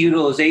EAP,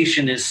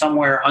 utilization is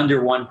somewhere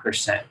under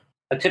 1%.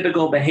 A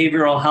typical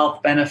behavioral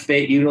health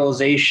benefit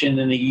utilization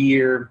in a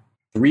year,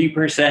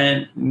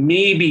 3%,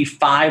 maybe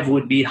 5%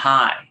 would be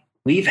high.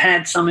 We've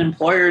had some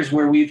employers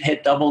where we've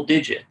hit double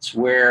digits,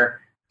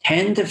 where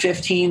 10 to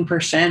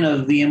 15%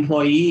 of the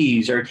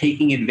employees are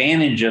taking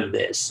advantage of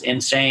this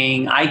and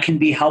saying, I can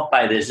be helped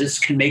by this. This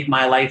can make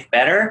my life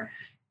better.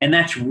 And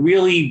that's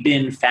really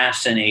been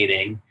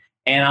fascinating.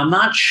 And I'm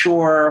not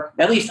sure,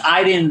 at least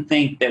I didn't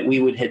think that we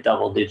would hit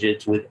double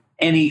digits with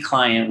any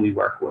client we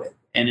work with.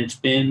 And it's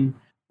been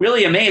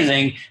really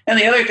amazing. And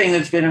the other thing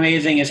that's been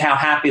amazing is how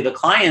happy the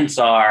clients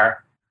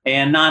are,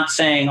 and not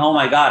saying, oh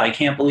my God, I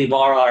can't believe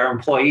all our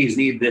employees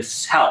need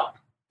this help.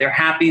 They're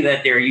happy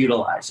that they're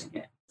utilizing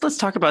it. Let's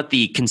talk about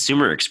the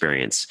consumer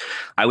experience.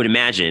 I would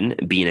imagine,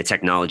 being a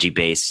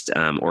technology-based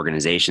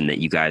organization, that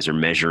you guys are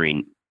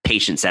measuring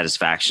patient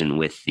satisfaction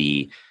with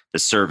the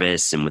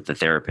service and with the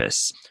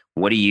therapists.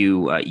 What are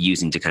you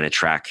using to kind of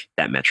track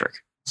that metric?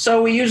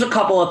 So we use a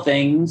couple of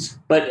things,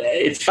 but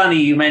it's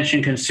funny you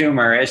mentioned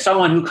consumer. As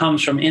someone who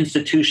comes from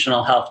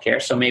institutional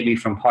healthcare, so maybe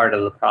from part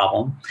of the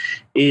problem,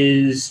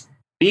 is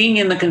being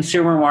in the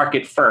consumer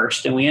market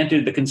first. And we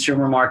entered the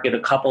consumer market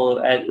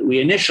we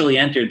initially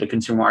entered the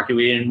consumer market.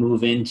 We didn't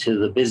move into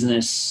the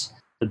business,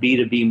 the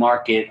B2B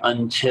market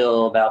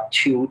until about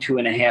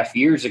 2.5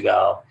 years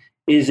ago.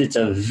 It's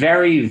a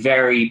very,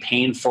 very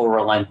painful,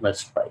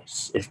 relentless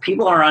place. If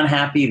people are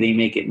unhappy, they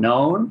make it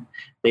known.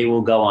 They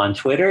will go on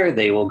Twitter,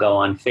 they will go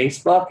on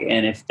Facebook,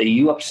 and if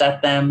you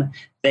upset them,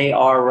 they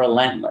are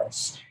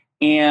relentless.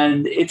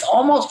 And it's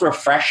almost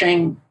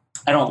refreshing.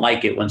 I don't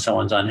like it when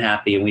someone's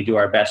unhappy, and we do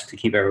our best to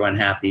keep everyone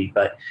happy,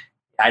 but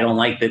I don't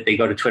like that they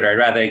go to Twitter. I'd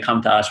rather they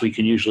come to us. We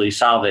can usually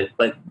solve it.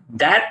 But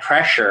that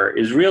pressure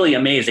is really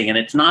amazing. And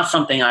it's not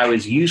something I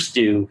was used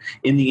to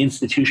in the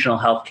institutional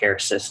healthcare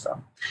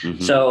system.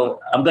 Mm-hmm. So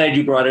I'm glad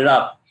you brought it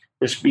up,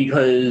 just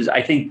because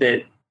I think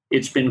that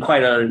it's been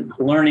quite a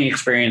learning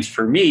experience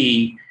for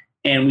me.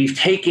 And we've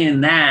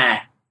taken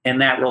that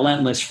and that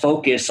relentless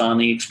focus on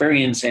the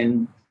experience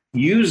and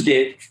used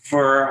it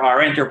for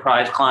our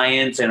enterprise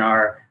clients and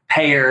our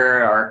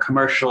payer, our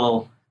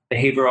commercial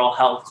behavioral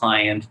health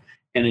client.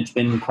 And it's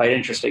been quite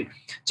interesting.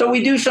 So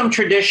we do some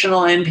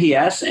traditional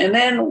NPS, and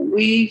then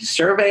we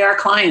survey our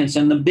clients.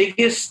 And the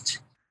biggest,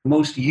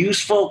 most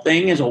useful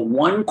thing is a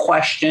one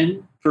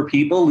question for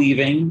people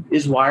leaving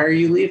is, why are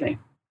you leaving?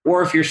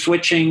 Or if you're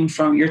switching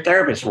from your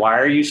therapist, why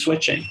are you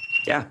switching?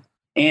 Yeah.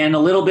 And a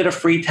little bit of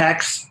free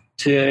text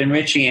to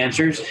enrich the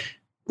answers.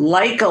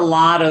 Like a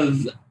lot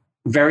of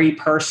very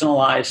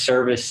personalized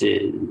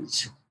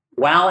services,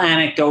 while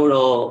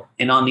anecdotal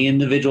and on the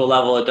individual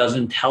level, it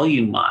doesn't tell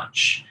you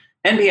much.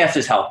 NPS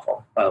is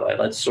helpful, by the way.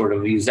 Let's sort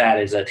of use that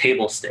as a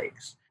table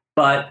stakes.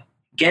 But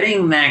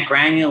getting that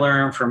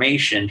granular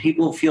information,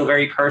 people feel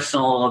very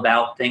personal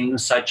about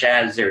things such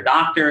as their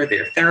doctor,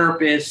 their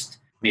therapist,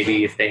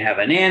 maybe if they have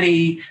a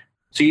nanny.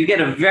 So you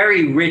get a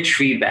very rich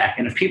feedback.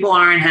 And if people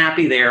aren't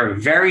happy, they are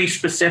very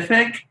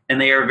specific and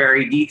they are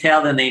very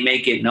detailed and they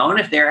make it known.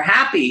 If they're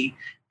happy,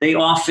 they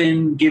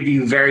often give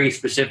you very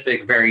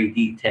specific, very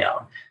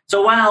detailed.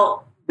 So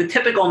while the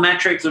typical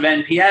metrics of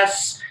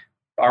NPS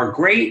are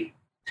great,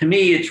 to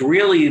me, it's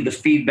really the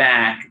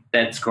feedback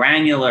that's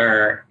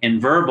granular and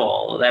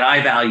verbal that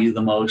I value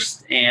the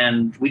most.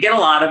 And we get a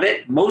lot of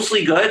it,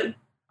 mostly good,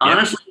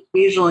 honestly,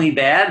 occasionally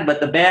bad, but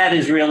the bad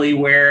is really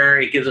where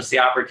it gives us the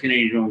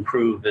opportunity to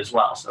improve as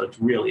well. So it's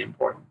really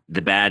important.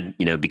 The bad,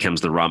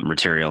 becomes the raw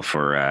material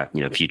for,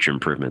 future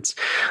improvements.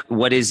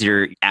 What is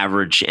your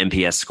average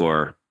NPS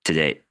score to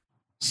date?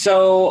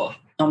 So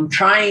I'm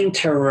trying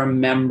to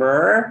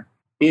remember.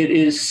 It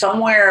is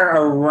somewhere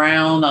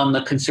around on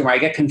the consumer. I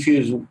get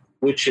confused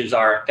which is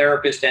our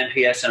therapist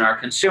NPS and our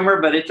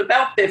consumer, but it's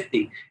about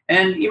 50.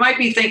 And you might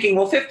be thinking,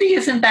 well, 50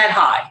 isn't that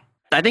high.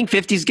 I think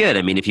 50 is good.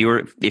 I mean, if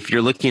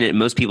you're looking at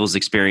most people's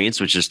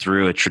experience, which is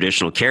through a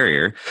traditional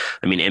carrier,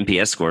 I mean,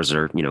 NPS scores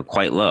are,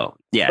 quite low.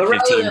 Yeah, but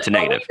 15 to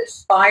negative. We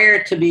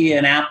aspire to be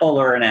an Apple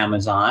or an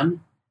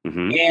Amazon,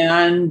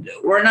 and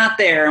we're not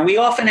there. And we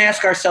often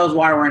ask ourselves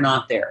why we're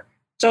not there.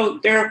 So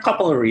there are a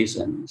couple of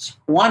reasons.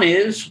 One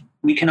is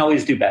we can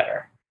always do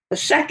better. The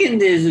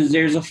second is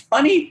there's a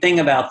funny thing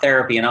about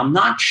therapy, and I'm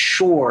not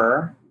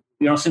sure,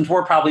 since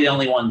we're probably the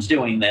only ones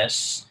doing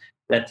this,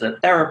 that's a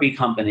therapy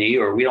company,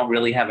 or we don't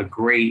really have a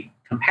great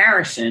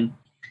comparison,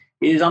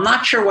 is I'm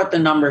not sure what the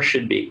number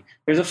should be.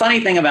 There's a funny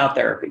thing about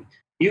therapy.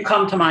 You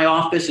come to my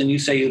office and you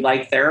say you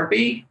like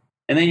therapy,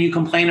 and then you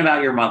complain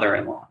about your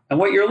mother-in-law. And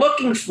what you're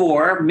looking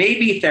for may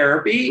be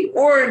therapy,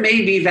 or it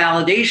may be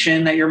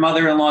validation that your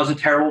mother-in-law is a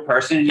terrible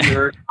person and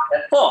you're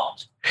at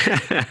fault.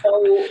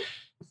 So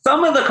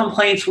some of the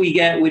complaints we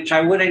get, which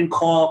I wouldn't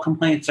call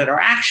complaints that are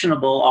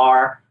actionable,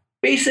 are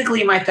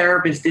basically my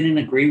therapist didn't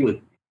agree with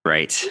me.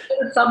 Right.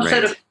 A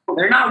subset of people,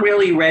 they're not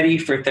really ready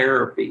for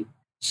therapy.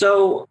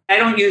 So I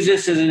don't use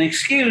this as an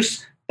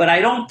excuse, but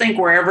I don't think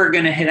we're ever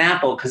going to hit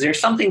Apple, because there's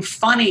something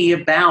funny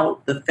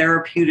about the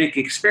therapeutic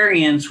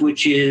experience,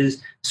 which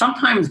is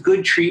sometimes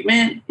good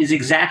treatment is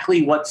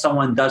exactly what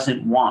someone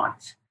doesn't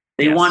want.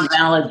 They want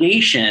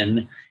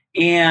validation.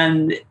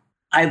 And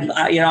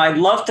I'd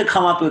love to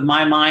come up with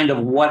my mind of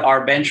what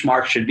our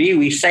benchmark should be.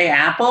 We say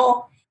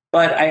Apple,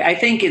 but I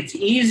think it's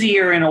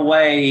easier in a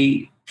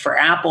way for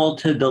Apple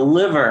to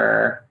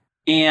deliver.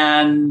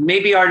 And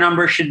maybe our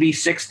number should be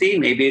 60,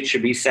 maybe it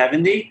should be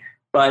 70.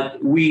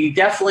 But we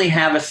definitely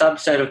have a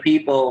subset of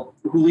people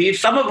who leave,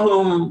 some of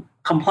whom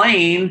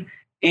complain,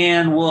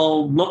 and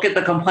will look at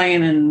the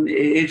complaint, and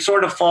it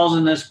sort of falls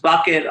in this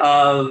bucket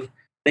of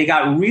they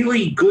got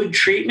really good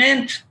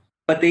treatment,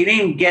 but they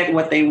didn't get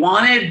what they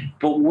wanted,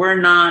 but we're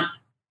not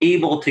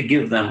able to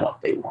give them what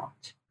they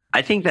want.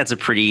 I think that's a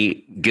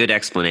pretty good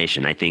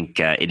explanation. I think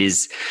it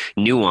is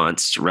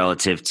nuanced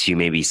relative to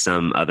maybe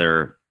some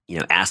other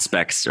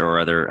aspects or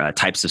other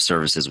types of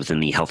services within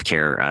the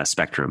healthcare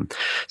spectrum.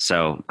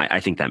 So I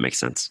think that makes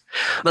sense.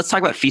 Let's talk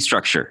about fee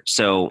structure.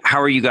 So how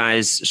are you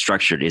guys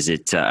structured? Is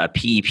it a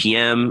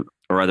PEPM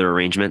or other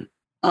arrangement?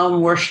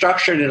 We're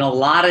structured in a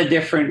lot of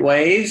different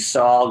ways,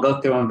 so I'll go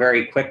through them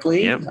very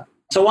quickly. Yep.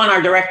 So one,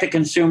 our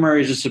direct-to-consumer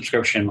is a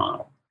subscription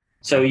model.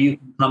 So you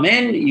can come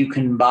in, you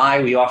can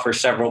buy, we offer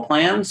several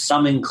plans.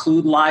 Some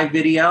include live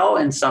video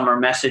and some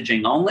are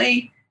messaging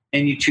only.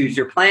 And you choose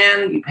your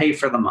plan, you pay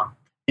for the month.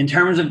 In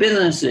terms of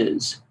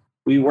businesses,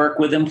 we work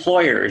with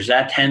employers.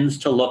 That tends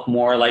to look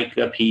more like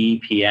a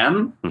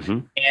PEPM,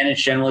 and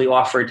it's generally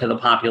offered to the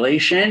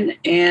population.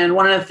 And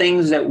one of the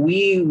things that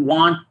we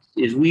want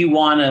is we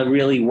want to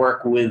really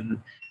work with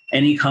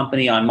any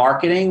company on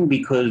marketing,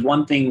 because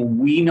one thing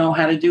we know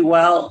how to do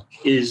well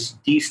is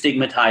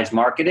destigmatize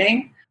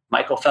marketing.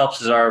 Michael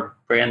Phelps is our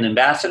brand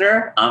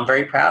ambassador. I'm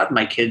very proud.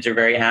 My kids are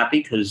very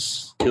happy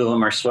because 2 of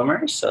them are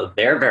swimmers, so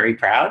they're very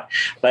proud.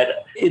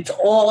 But it's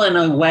all in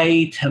a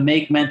way to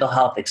make mental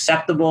health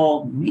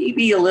acceptable,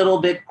 maybe a little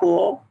bit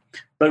cool,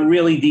 but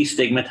really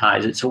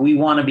destigmatize it. So we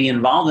want to be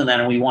involved in that,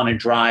 and we want to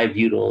drive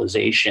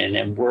utilization,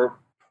 and we're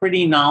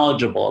pretty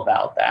knowledgeable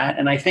about that.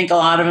 And I think a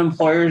lot of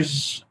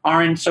employers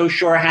aren't so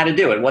sure how to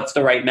do it. What's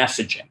the right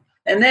messaging?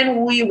 And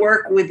then we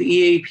work with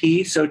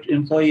EAP, so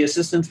employee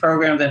assistance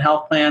programs and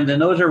health plans,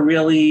 and those are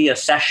really a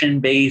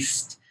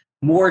session-based,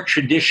 more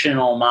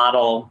traditional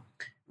model,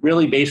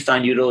 really based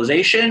on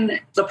utilization.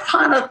 The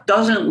product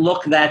doesn't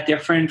look that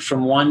different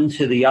from one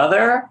to the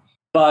other,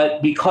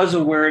 but because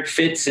of where it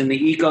fits in the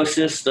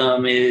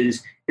ecosystem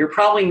is you're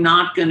probably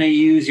not going to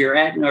use your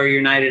Aetna or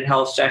United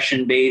Health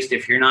session-based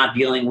if you're not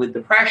dealing with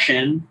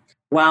depression,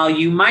 while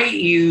you might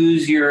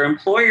use your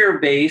employer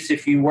base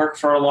if you work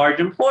for a large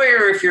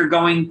employer if you're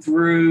going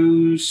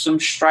through some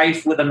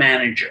strife with a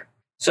manager.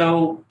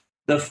 So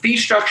the fee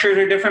structures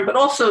are different, but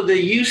also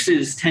the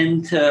uses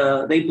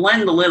they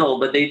blend a little,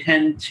 but they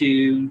tend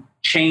to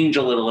change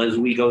a little as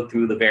we go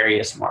through the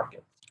various markets.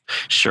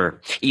 Sure.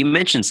 You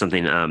mentioned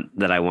something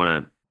that I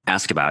want to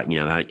ask about,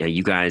 how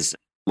you guys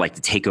like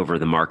to take over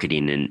the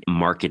marketing and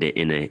market it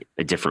in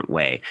a different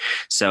way.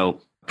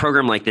 So a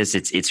program like this,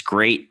 it's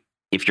great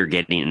if you're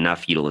getting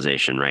enough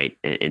utilization, right?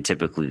 And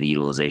typically the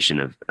utilization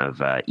of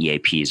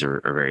EAPs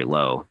are very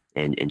low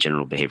and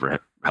general behavioral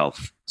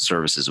health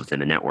services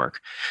within a network.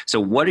 So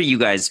what are you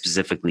guys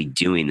specifically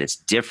doing that's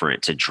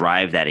different to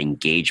drive that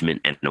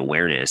engagement and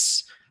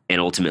awareness and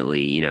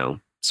ultimately,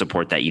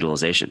 support that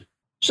utilization?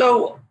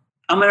 So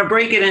I'm going to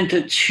break it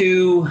into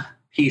two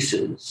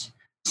pieces.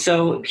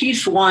 So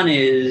piece one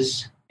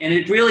is, and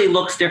it really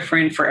looks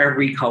different for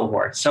every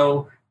cohort.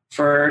 So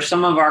for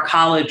some of our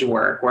college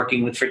work,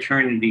 working with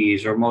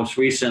fraternities or most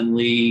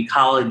recently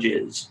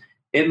colleges,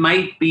 it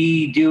might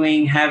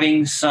be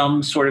having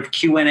some sort of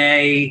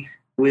Q&A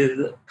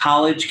with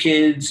college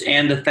kids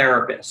and a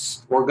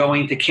therapist, or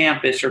going to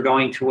campus or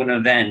going to an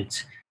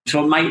event.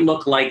 So it might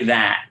look like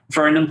that.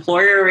 For an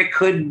employer, it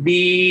could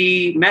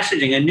be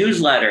messaging, a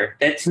newsletter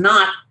that's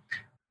not,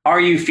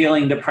 are you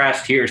feeling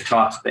depressed? Here's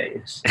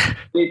Talkspace.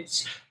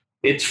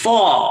 It's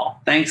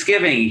fall,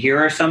 Thanksgiving. Here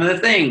are some of the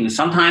things.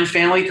 Sometimes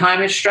family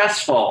time is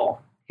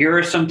stressful. Here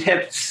are some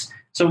tips.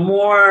 So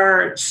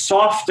more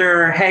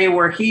softer, hey,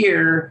 we're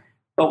here,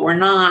 but we're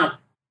not,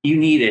 you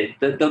need it.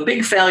 The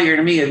big failure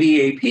to me of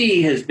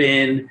EAP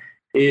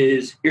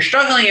is you're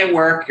struggling at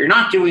work, you're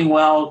not doing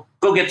well,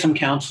 go get some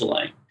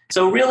counseling.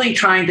 So really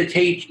trying to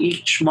take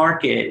each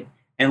market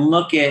and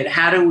look at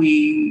how do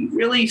we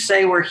really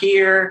say we're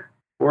here,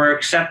 we're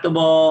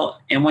acceptable,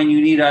 and when you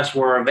need us,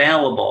 we're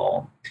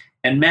available,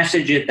 and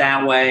message it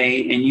that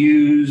way and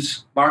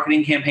use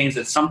marketing campaigns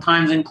that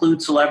sometimes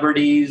include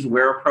celebrities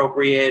where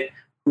appropriate,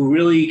 who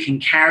really can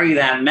carry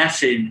that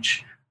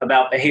message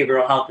about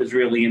behavioral health is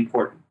really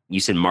important. You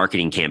said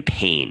marketing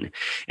campaign.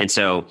 And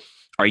so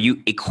are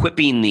you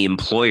equipping the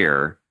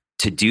employer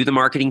to do the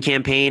marketing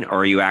campaign, or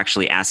are you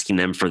actually asking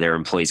them for their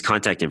employees'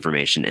 contact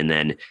information and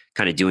then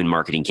kind of doing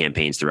marketing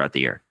campaigns throughout the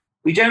year?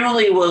 We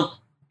generally will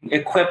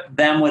equip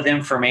them with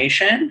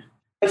information,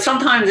 but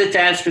sometimes it's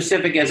as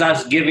specific as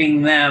us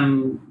giving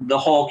them the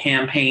whole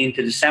campaign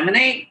to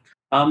disseminate.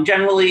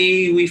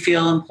 Generally, we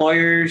feel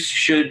employers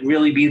should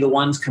really be the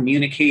ones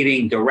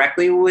communicating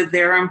directly with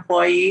their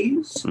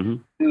employees. Mm-hmm.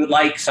 We would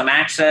like some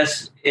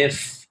access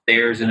if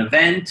there's an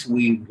event.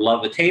 We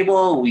love a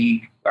table.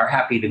 We are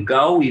happy to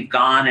go. We've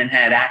gone and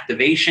had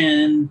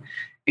activation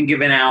and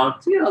given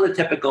out, the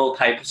typical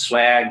type of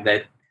swag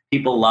that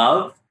people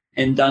love,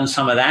 and done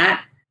some of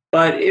that.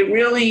 But it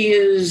really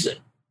is,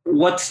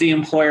 what's the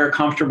employer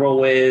comfortable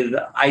with?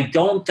 I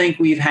don't think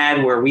we've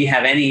had where we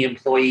have any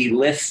employee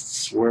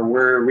lists where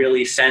we're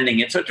really sending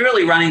it. So it's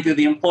really running through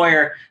the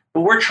employer,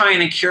 but we're trying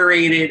to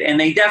curate it, and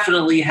they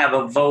definitely have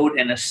a vote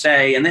and a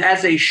say, and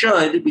as they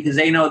should, because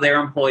they know their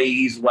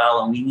employees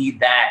well, and we need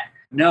that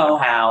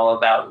know-how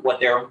about what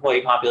their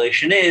employee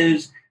population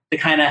is to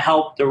kind of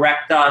help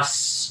direct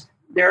us.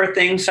 There are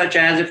things such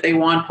as if they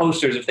want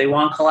posters, if they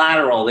want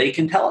collateral, they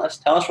can tell us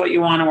what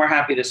you want, and we're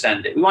happy to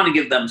send it. We want to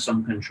give them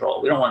some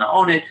control. We don't want to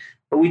own it,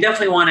 but we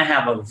definitely want to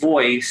have a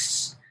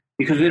voice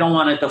because we don't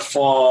want it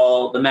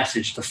to the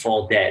message to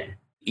fall dead.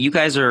 You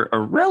guys are a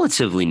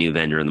relatively new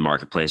vendor in the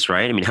marketplace,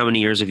 right? I mean, how many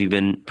years have you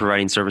been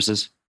providing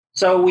services?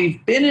 So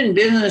we've been in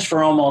business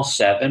for about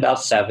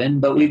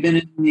seven, but we've been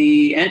in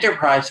the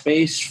enterprise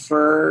space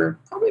for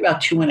probably about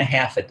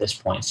 2.5 at this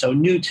point. So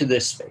new to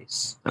this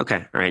space. Okay.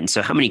 All right. And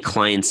so how many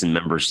clients and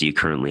members do you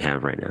currently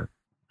have right now?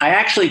 I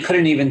actually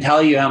couldn't even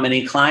tell you how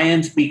many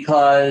clients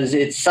because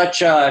it's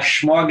such a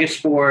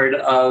smorgasbord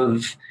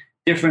of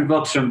different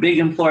books from big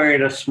employer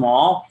to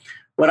small.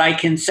 What I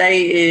can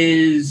say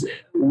is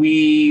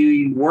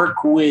we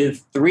work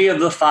with 3 of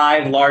the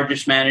 5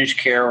 largest managed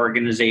care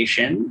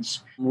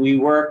organizations. We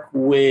work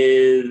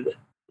with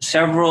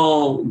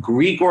several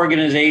Greek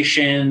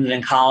organizations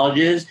and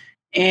colleges,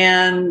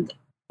 and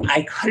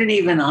I couldn't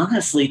even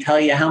honestly tell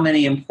you how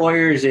many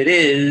employers it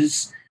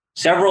is,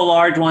 several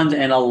large ones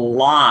and a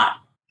lot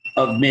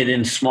of mid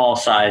and small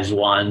size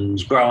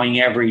ones growing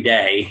every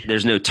day.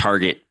 There's no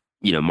target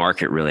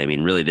market really. I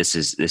mean, really, this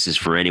is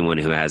for anyone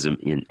who has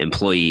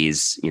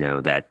employees,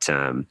 that,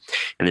 and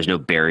there's no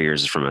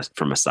barriers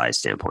from a size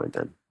standpoint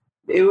then.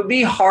 It would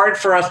be hard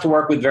for us to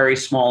work with very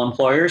small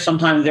employers.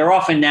 Sometimes they're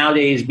often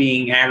nowadays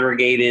being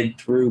aggregated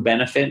through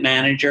benefit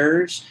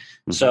managers.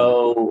 Mm-hmm.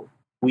 So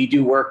we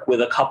do work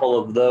with a couple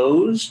of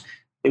those.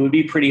 It would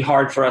be pretty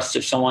hard for us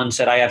if someone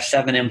said, I have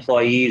 7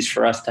 employees,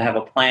 for us to have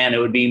a plan. It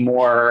would be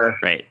more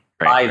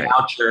by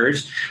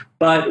vouchers.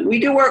 But we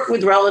do work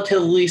with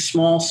relatively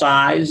small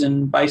size.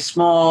 And by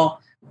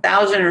small,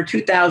 1,000 or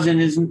 2,000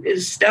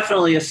 is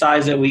definitely a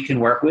size that we can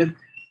work with.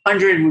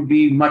 100 would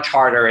be much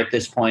harder at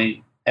this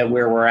point at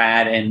where we're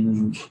at.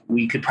 And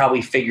we could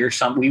probably figure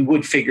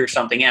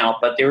something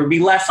out, but there would be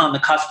less on the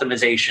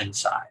customization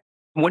side.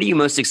 What are you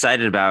most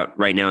excited about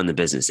right now in the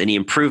business? Any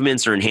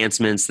improvements or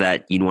enhancements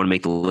that you want to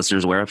make the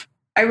listeners aware of?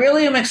 I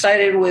really am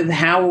excited with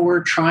how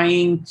we're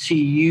trying to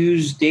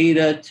use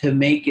data to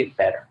make it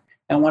better.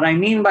 And what I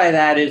mean by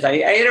that is I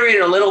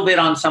iterated a little bit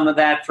on some of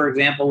that, for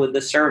example, with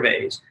the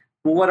surveys.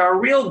 But what our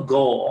real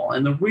goal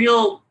and the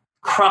real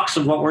crux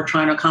of what we're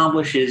trying to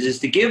accomplish is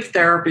to give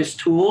therapists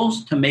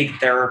tools to make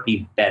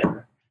therapy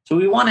better. So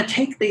we want to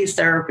take these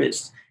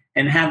therapists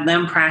and have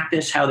them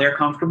practice how they're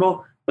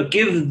comfortable, but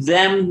give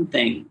them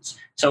things.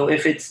 So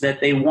if it's that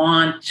they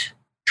want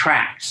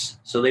tracks,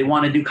 so they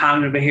want to do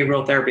cognitive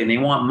behavioral therapy and they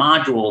want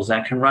modules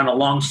that can run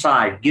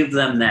alongside, give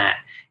them that.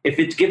 If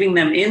it's giving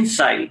them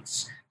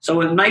insights,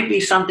 so it might be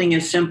something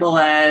as simple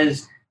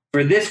as,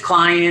 for this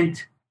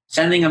client,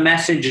 sending a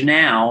message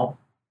now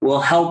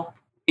will help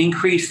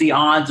increase the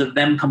odds of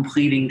them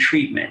completing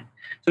treatment.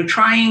 So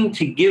trying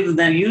to give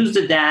them, use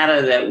the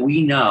data that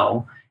we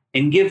know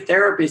and give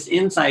therapists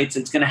insights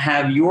that's going to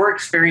have your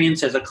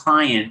experience as a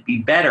client be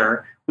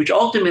better, which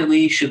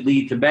ultimately should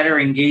lead to better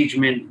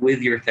engagement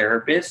with your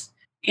therapist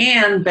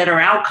and better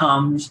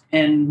outcomes,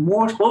 and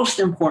most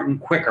important,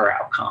 quicker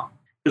outcomes.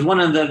 Because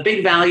one of the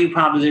big value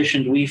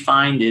propositions we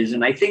find is,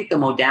 and I think the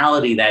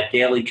modality that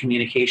daily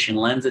communication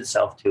lends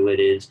itself to it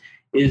is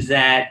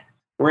that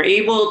we're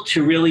able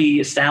to really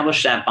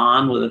establish that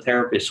bond with a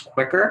therapist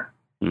quicker.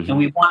 Mm-hmm. And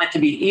we want it to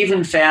be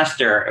even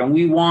faster. And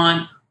we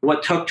want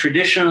what took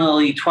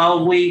traditionally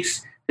 12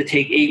 weeks to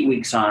take 8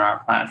 weeks on our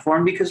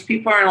platform, because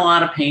people are in a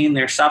lot of pain,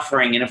 they're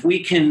suffering. And if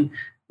we can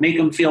make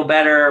them feel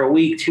better a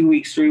week, 2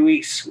 weeks, 3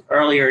 weeks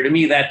earlier, to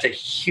me, that's a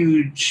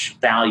huge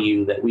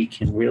value that we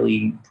can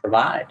really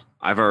provide.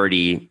 I've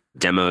already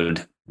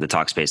demoed the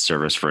Talkspace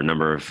service for a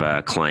number of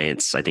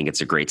clients. I think it's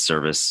a great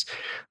service.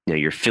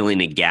 You're filling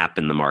a gap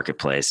in the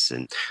marketplace,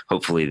 and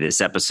hopefully this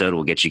episode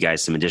will get you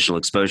guys some additional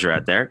exposure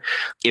out there.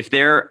 If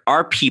there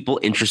are people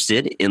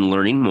interested in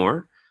learning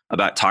more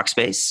about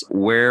Talkspace,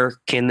 where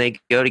can they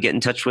go to get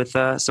in touch with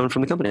someone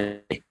from the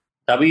company?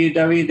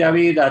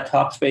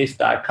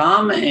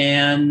 www.talkspace.com,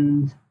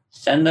 and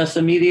send us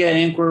a media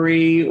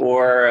inquiry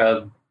or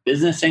a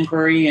business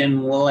inquiry,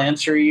 and we'll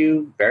answer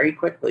you very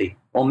quickly.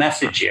 We'll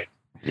message you.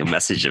 You'll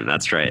message him.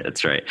 That's right.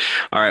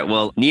 All right.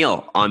 Well,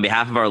 Neil, on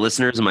behalf of our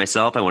listeners and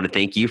myself, I want to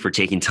thank you for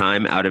taking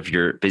time out of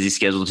your busy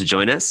schedule to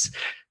join us.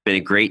 Been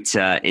a great,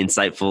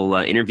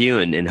 insightful interview,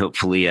 and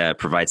hopefully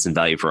provide some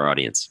value for our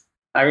audience.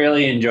 I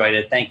really enjoyed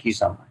it. Thank you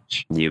so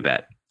much. You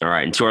bet. All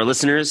right. And to our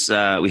listeners,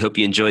 we hope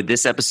you enjoyed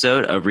this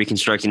episode of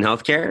Reconstructing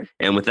Healthcare.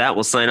 And with that,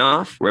 we'll sign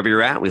off. Wherever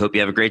you're at, we hope you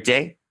have a great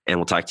day, and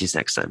we'll talk to you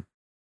next time.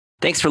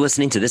 Thanks for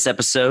listening to this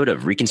episode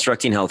of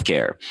Reconstructing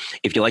Healthcare.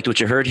 If you liked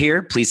what you heard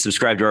here, please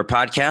subscribe to our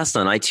podcast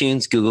on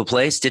iTunes, Google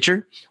Play,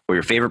 Stitcher, or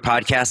your favorite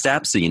podcast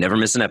app so you never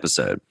miss an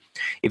episode.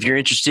 If you're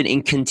interested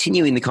in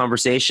continuing the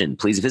conversation,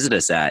 please visit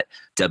us at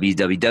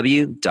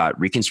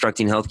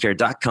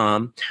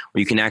www.reconstructinghealthcare.com, where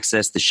you can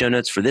access the show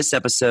notes for this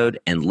episode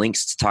and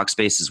links to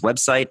Talkspace's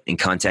website and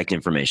contact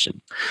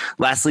information.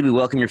 Lastly, we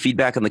welcome your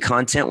feedback on the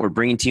content we're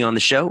bringing to you on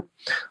the show.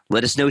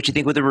 Let us know what you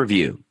think with a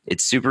review.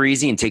 It's super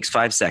easy and takes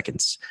 5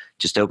 seconds.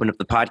 Just open up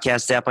the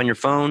podcast app on your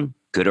phone,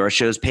 go to our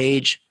show's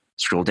page,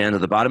 scroll down to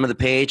the bottom of the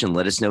page, and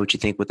let us know what you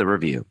think with a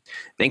review.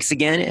 Thanks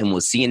again, and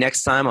we'll see you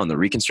next time on the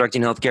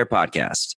Reconstructing Healthcare podcast.